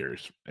couple of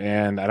years,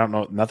 and I don't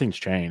know, nothing's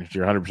changed.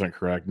 You're 100%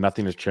 correct.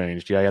 Nothing has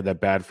changed. Yeah, he had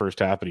that bad first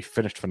half, but he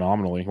finished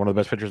phenomenally. One of the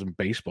best pitchers in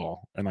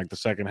baseball in like the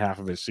second half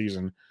of his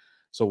season.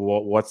 So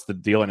what's the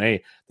deal? And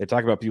they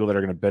talk about people that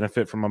are going to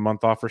benefit from a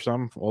month off or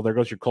something. Well, there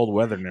goes your cold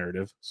weather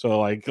narrative.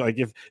 So like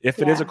if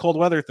it is a cold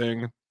weather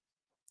thing,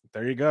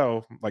 there you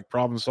go, like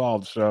problem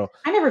solved. So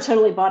I never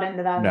totally bought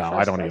into that in the no, I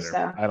first don't place,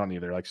 either. though. I don't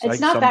either.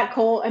 It's not that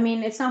cold. I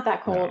mean, it's not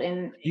that cold No.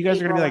 in You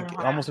guys are gonna April be in like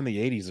Ohio. almost in the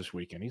 80s this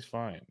weekend. He's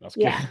fine. I was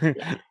Yeah, kidding.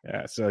 yeah.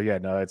 Yeah. So yeah,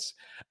 no, it's.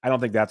 I don't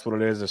think that's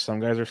what it is. Some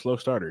guys are slow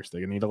starters.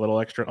 They need a little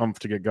extra oomph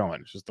to get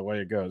going. It's just the way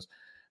it goes.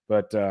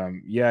 But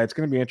yeah, it's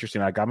gonna be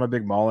interesting. Like I'm a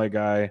big Mole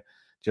guy,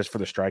 just for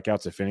the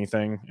strikeouts, if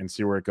anything, and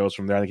see where it goes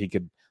from there. I think he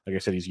could, like I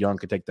said, he's young,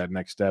 could take that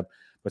next step.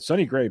 But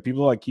Sonny Gray,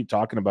 people like keep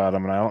talking about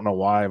him, and I don't know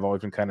why. I've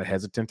always been kind of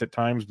hesitant at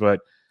times,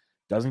 but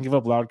doesn't give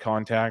up loud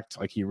contact.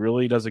 Like he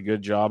really does a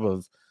good job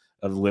of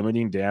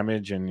limiting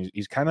damage, and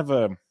he's kind of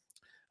a.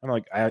 I don't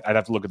like. I'd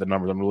have to look at the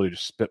numbers. I'm really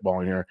just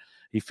spitballing here.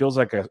 He feels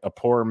like a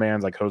poor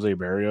man's like Jose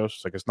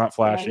Barrios. Like it's not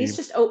flashy. Yeah, he's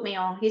just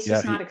oatmeal. He's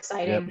just not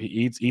exciting.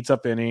 He eats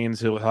up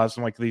innings. He'll have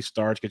some like these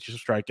starts, get you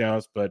some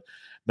strikeouts, but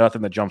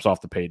nothing that jumps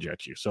off the page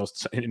at you. So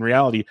in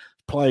reality,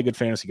 probably a good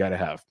fantasy guy to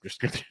have, just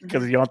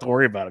because you don't have to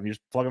worry about him. You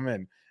just plug him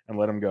in and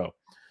let him go.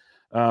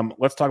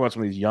 Let's talk about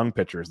some of these young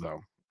pitchers, though.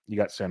 You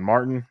got San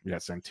Martin, you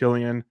got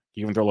Santillan.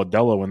 You can throw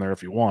Lodelo in there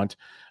if you want.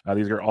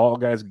 These are all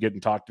guys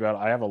getting talked about.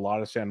 I have a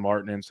lot of San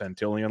Martin and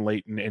Santillan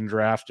late in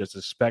drafts, just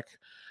as spec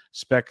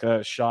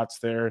shots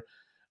there.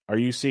 Are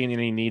you seeing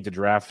any need to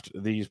draft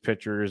these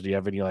pitchers? Do you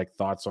have any like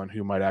thoughts on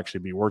who might actually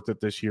be worth it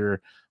this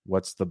year?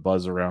 What's the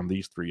buzz around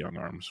these three young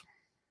arms?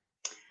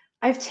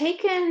 I've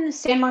taken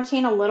San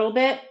Martin a little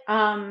bit.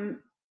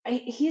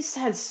 He's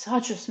had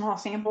such a small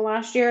sample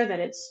last year that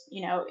it's,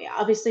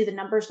 obviously the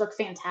numbers look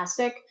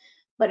fantastic,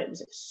 but it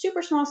was a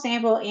super small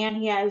sample, and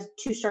he has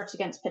 2 starts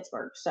against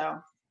Pittsburgh. So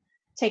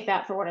take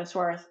that for what it's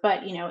worth.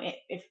 But,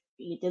 if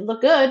he did look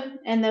good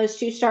in those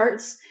 2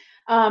 starts,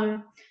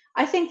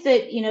 I think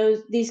that,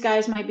 these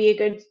guys might be a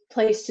good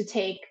place to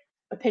take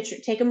a pitcher,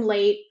 take them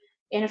late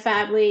in a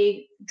fab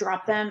league,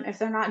 drop them if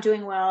they're not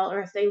doing well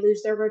or if they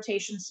lose their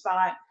rotation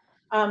spot.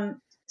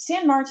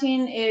 San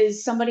Martin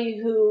is somebody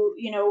who,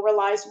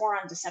 relies more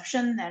on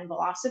deception than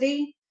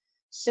velocity.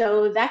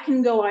 So that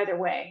can go either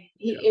way.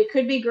 It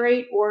could be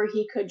great, or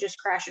he could just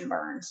crash and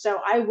burn. So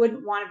I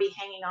wouldn't want to be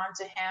hanging on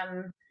to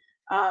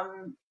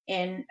him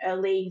in a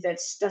league that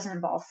doesn't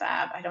involve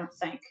fab, I don't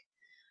think.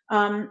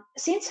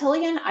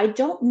 Santillan, I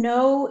don't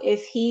know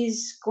if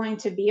he's going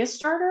to be a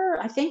starter.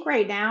 I think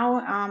right now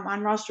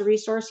on roster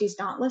resource, he's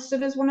not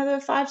listed as one of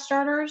the 5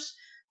 starters.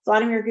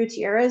 Vladimir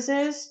Gutierrez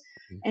is.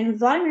 And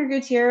Vladimir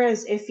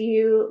Gutierrez, if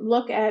you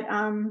look at,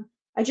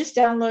 I just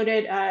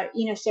downloaded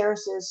Eno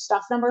Sarris's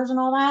stuff numbers and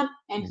all that,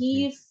 and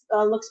he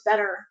looks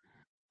better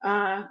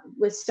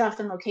with stuff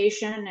and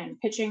location and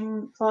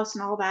pitching plus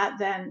and all that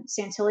than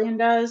Santillan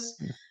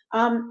does.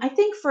 I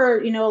think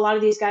for, a lot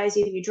of these guys,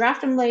 either you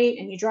draft them late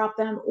and you drop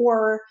them,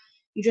 or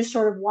you just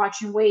sort of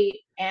watch and wait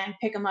and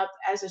pick them up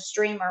as a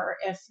streamer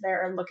if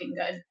they're looking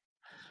good.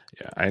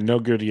 Yeah, I know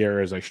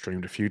Gutierrez I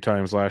streamed a few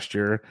times last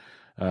year.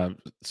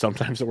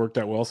 Sometimes it worked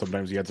out well.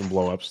 Sometimes he had some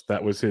blowups.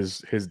 That was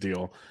his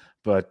deal.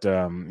 But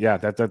yeah,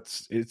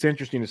 that's it's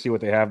interesting to see what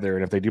they have there.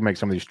 And if they do make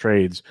some of these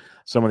trades,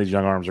 some of these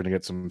young arms are going to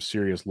get some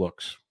serious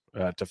looks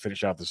to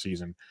finish out the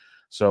season.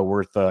 So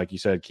worth, like you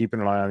said,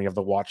 keeping an eye on. You have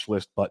the watch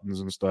list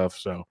buttons and stuff.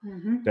 So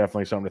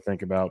definitely something to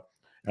think about.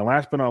 And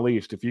last but not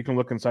least, if you can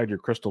look inside your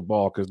crystal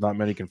ball, because not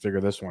many can figure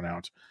this one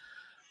out,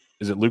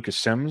 is it Lucas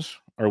Sims?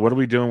 Or what are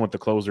we doing with the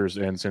closers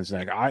in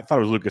Cincinnati? I thought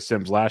it was Lucas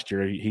Sims last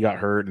year. He got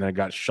hurt and then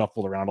got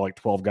shuffled around to like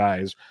 12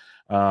 guys.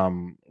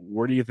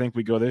 Where do you think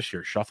we go this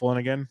year? Shuffling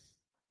again?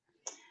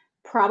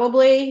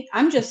 Probably.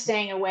 I'm just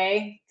staying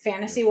away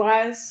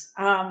fantasy-wise.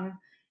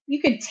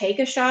 You could take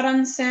a shot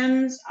on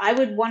Sims. I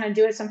would want to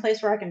do it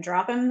someplace where I can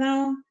drop him,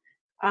 though.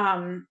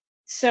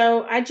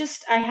 So I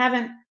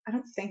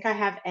don't think I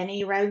have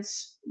any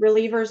Reds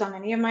relievers on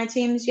any of my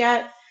teams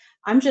yet.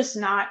 I'm just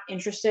not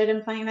interested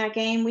in playing that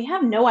game. We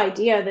have no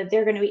idea that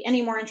they're going to be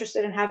any more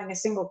interested in having a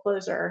single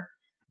closer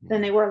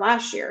than they were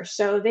last year.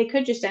 So they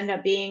could just end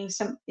up being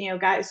some,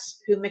 guys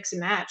who mix and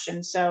match.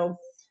 And so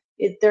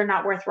they're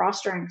not worth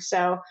rostering.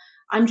 So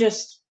I'm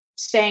just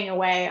staying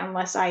away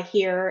unless I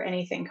hear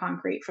anything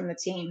concrete from the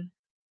team.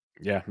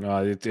 Yeah,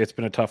 no, it's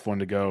been a tough one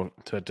to go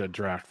to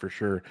draft for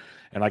sure.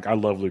 And like, I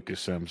love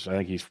Lucas Sims. I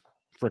think he's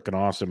freaking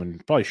awesome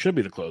and probably should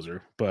be the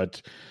closer,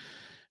 but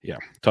yeah,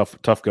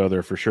 tough go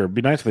there for sure. It'd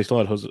be nice if they still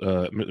had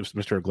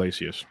Mr.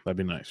 Iglesias. That'd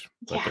be nice.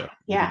 But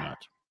yeah.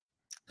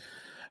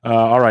 Not.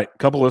 All right,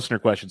 couple listener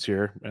questions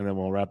here, and then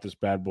we'll wrap this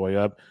bad boy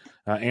up.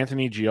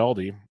 Anthony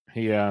Gialdi,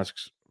 he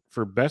asks,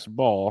 for best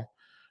ball,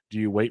 do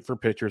you wait for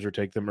pitchers or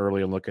take them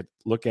early and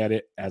look at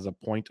it as a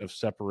point of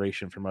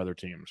separation from other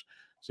teams?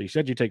 So you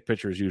said you take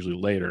pitchers usually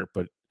later,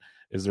 but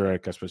is there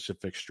like a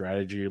specific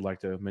strategy you'd like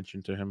to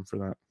mention to him for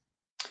that?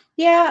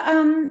 Yeah,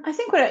 I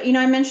think what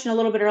I mentioned a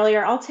little bit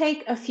earlier, I'll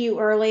take a few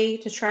early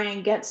to try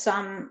and get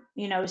some,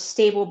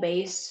 stable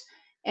base,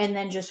 and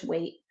then just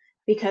wait,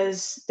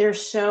 because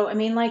there's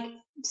like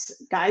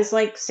guys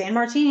like San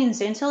Martin,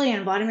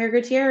 Santillan, Vladimir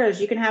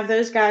Gutierrez, you can have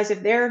those guys,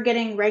 if they're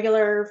getting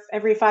regular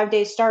every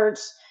 5-day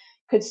starts,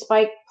 could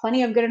spike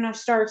plenty of good enough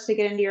starts to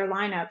get into your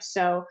lineup.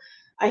 So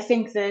I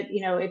think that,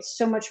 it's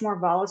so much more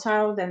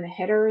volatile than the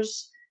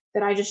hitters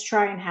that I just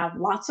try and have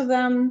lots of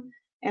them.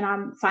 and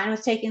I'm fine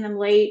with taking them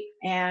late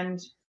and,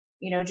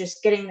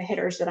 just getting the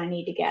hitters that I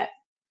need to get.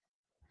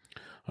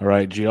 All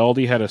right,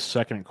 Gialdi had a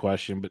second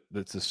question, but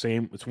it's the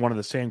same. It's one of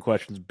the same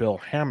questions Bill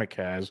Hammock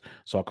has,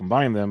 so I'll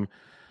combine them.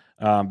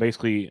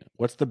 Basically,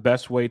 what's the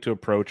best way to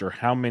approach, or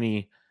how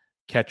many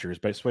catchers?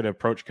 Best way to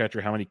approach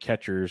catcher. How many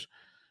catchers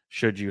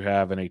should you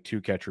have in a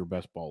 2-catcher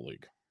best ball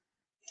league?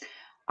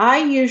 I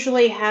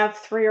usually have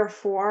 3 or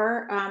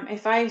 4.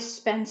 If I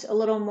spent a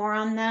little more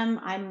on them,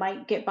 I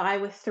might get by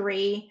with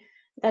 3.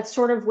 That's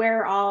sort of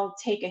where I'll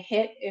take a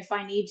hit if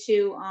I need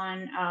to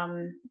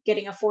on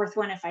getting a 4th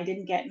one. If I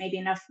didn't get maybe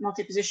enough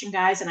multi-position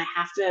guys and I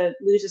have to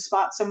lose a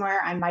spot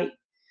somewhere, I might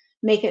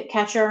make it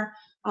catcher.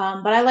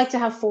 But I like to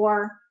have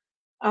 4.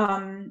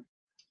 Um,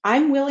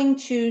 I'm willing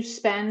to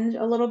spend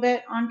a little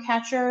bit on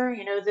catcher.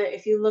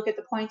 If you look at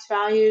the points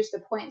values, the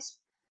points,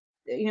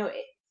 you know,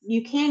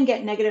 you can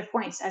get negative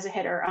points as a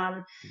hitter.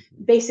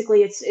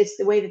 Basically, it's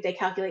the way that they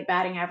calculate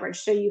batting average.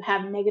 So you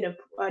have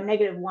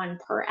 -1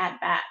 per at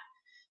bat.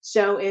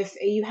 So if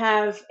you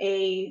have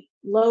a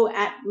low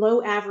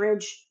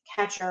average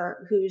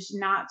catcher who's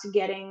not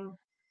getting,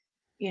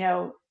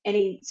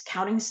 any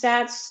counting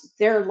stats,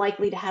 they're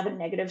likely to have a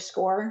negative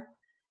score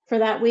for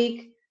that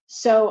week.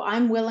 So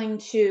I'm willing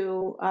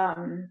to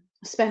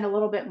spend a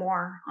little bit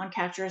more on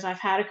catchers. I've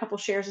had a couple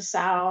shares of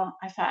Sal.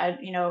 I've had,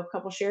 a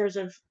couple shares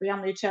of Real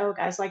Muto,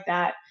 guys like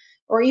that,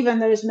 or even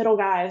those middle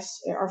guys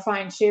are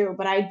fine too.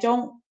 But I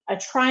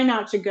try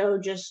not to go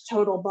just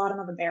total bottom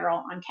of the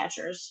barrel on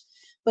catchers.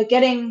 But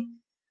getting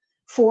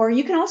 4,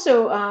 you can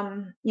also,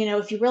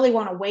 if you really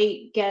want to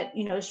wait, get,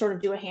 sort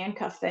of do a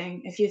handcuff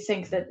thing. If you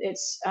think that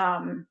it's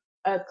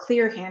a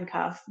clear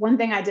handcuff. One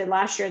thing I did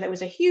last year that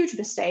was a huge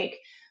mistake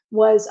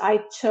was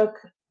I took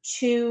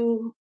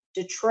 2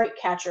 Detroit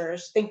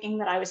catchers thinking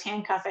that I was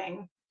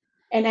handcuffing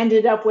and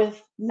ended up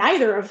with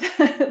neither of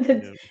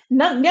them.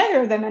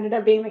 Neither of them ended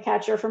up being the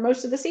catcher for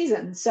most of the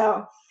season.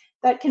 So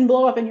that can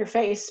blow up in your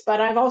face. But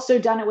I've also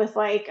done it with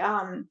like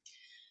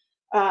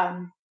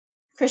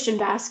Christian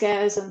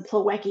Vasquez and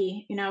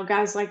Plawecki,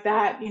 guys like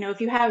that. If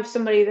you have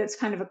somebody that's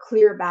kind of a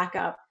clear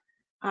backup,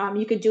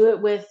 you could do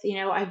it with,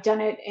 I've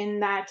done it in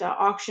that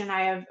auction.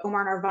 I have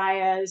Omar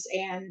Narvaez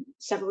and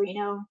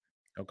Severino,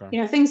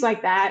 Okay. Things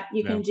like that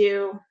you can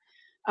do.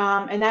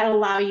 And that'll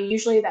allow you,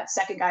 usually that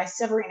second guy,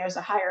 Severino is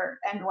a higher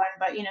end one,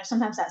 but,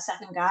 sometimes that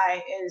second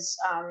guy is,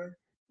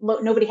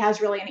 nobody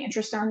has really any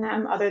interest on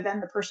them other than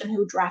the person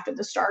who drafted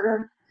the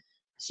starter.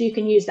 So you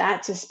can use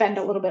that to spend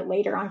a little bit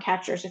later on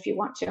catchers if you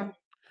want to.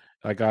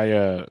 Like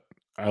I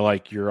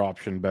like your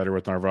option better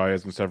with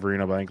Narvaez and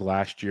Severino. But I think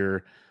last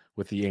year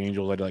with the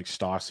Angels, I did like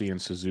Stassi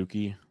and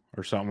Suzuki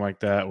or something like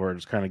that, where it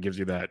just kind of gives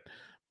you that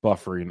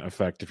buffering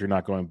effect if you're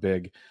not going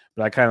big.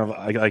 But I kind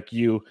of like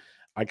you.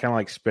 I kind of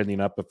like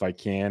spending up if I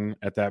can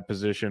at that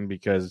position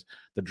because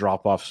the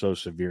drop off so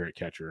severe at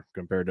catcher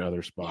compared to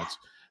other spots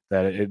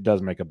that it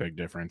does make a big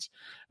difference.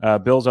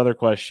 Bill's other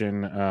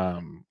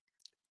question: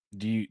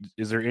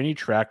 is there any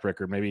track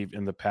record, maybe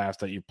in the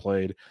past that you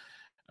played,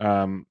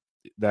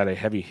 that a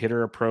heavy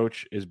hitter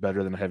approach is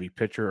better than a heavy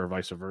pitcher, or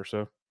vice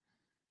versa?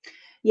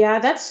 Yeah,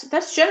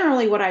 that's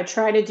generally what I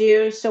try to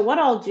do. So what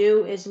I'll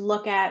do is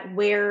look at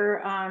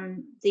where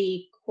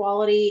the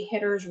quality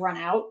hitters run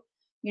out.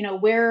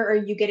 Where are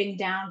you getting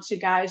down to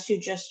guys who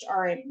just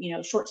are,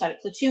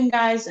 short-sided platoon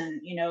guys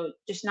and,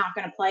 just not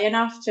going to play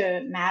enough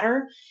to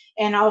matter.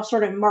 And I'll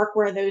sort of mark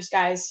where those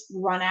guys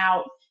run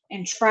out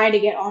and try to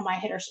get all my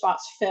hitter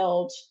spots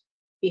filled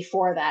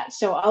before that.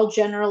 So I'll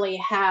generally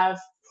have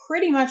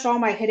pretty much all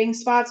my hitting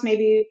spots,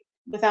 maybe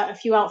without a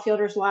few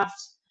outfielders left.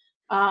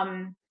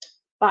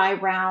 By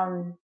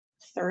round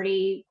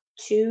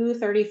 32,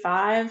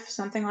 35,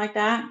 something like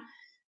that.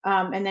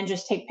 And then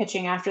just take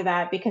pitching after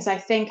that, because I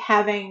think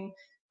having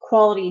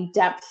quality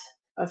depth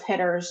of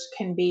hitters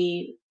can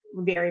be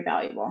very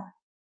valuable.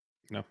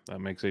 No, that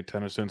makes a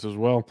ton of sense as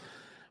well.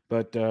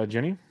 But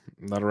Jenny,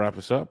 that'll wrap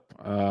us up.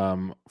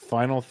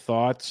 Final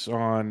thoughts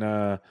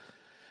on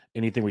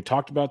anything we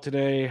talked about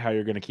today, how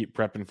you're going to keep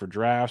prepping for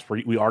drafts.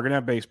 We are going to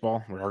have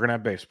baseball. We are going to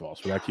have baseball.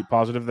 So we got to keep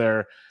positive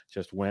there.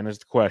 Just when is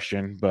the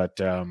question. But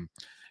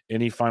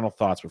any final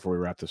thoughts before we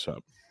wrap this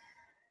up?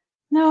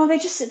 No, they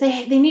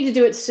need to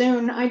do it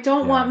soon. I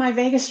don't want my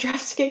Vegas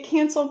drafts to get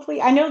canceled,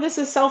 please. I know this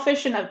is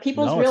selfish and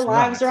people's real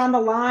lives are on the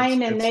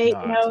line, and they,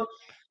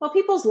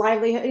 people's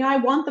livelihood. I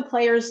want the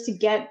players to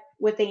get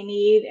what they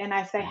need, and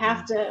if they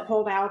have to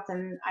hold out,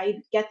 then I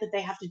get that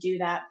they have to do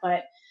that.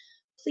 But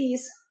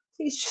please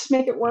just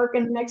make it work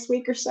in the next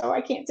week or so.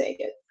 I can't take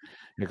it.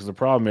 Because the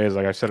problem is,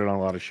 like I said it on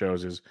a lot of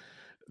shows, is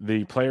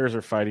the players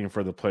are fighting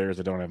for the players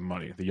that don't have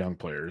money, the young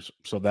players.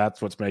 So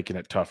that's what's making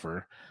it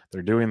tougher.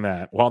 They're doing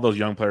that while those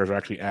young players are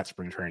actually at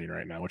spring training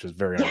right now, which is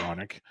very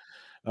ironic.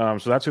 So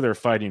that's who they're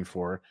fighting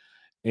for.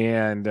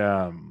 And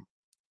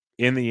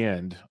in the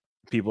end,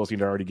 people seem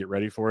to already get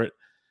ready for it.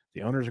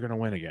 The owners are going to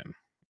win again.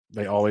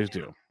 They always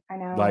do. I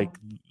know. Like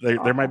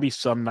there might be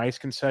some nice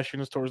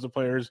concessions towards the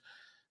players,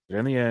 but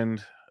in the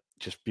end,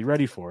 just be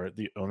ready for it.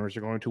 The owners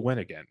are going to win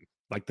again.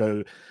 Like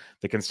the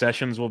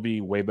concessions will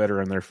be way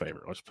better in their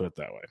favor. Let's put it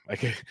that way.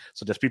 Like,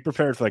 so just be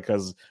prepared for that,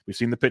 because we've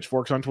seen the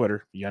pitchforks on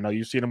Twitter. Yeah, I know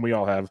you've seen them. We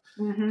all have.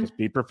 Mm-hmm. Just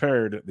be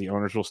prepared. The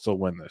owners will still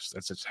win this.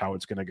 That's just how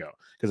it's going to go.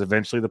 Because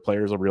eventually the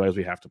players will realize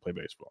we have to play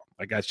baseball.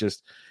 Like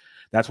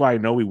that's why I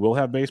know we will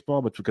have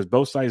baseball, but because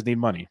both sides need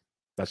money.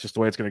 That's just the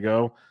way it's going to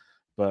go.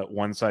 But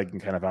one side can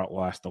kind of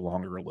outlast the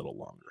longer a little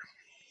longer.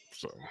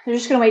 So they're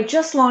just going to wait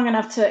just long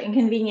enough to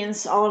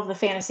inconvenience all of the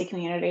fantasy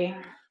community.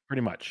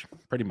 Pretty much.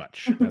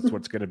 That's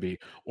what's going to be.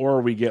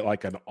 Or we get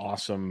like an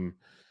awesome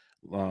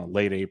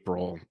late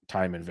April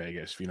time in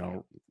Vegas,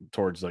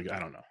 towards like, I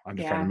don't know. I'm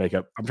just trying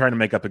to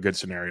make up a good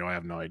scenario. I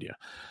have no idea.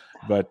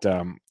 But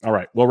all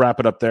right, we'll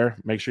wrap it up there.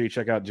 Make sure you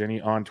check out Jenny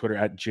on Twitter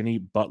at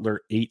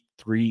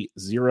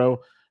JennyButler830.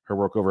 Her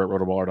work over at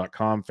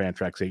rotoballer.com,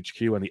 Fantrax HQ,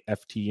 and the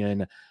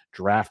FTN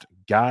Draft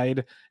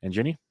Guide. And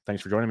Jenny,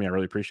 thanks for joining me. I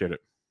really appreciate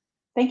it.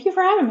 Thank you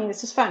for having me.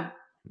 This was fun.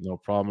 No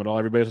problem at all.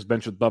 Everybody, this is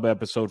Bench with Bubba,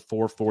 episode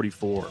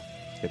 444.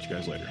 Catch you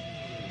guys later.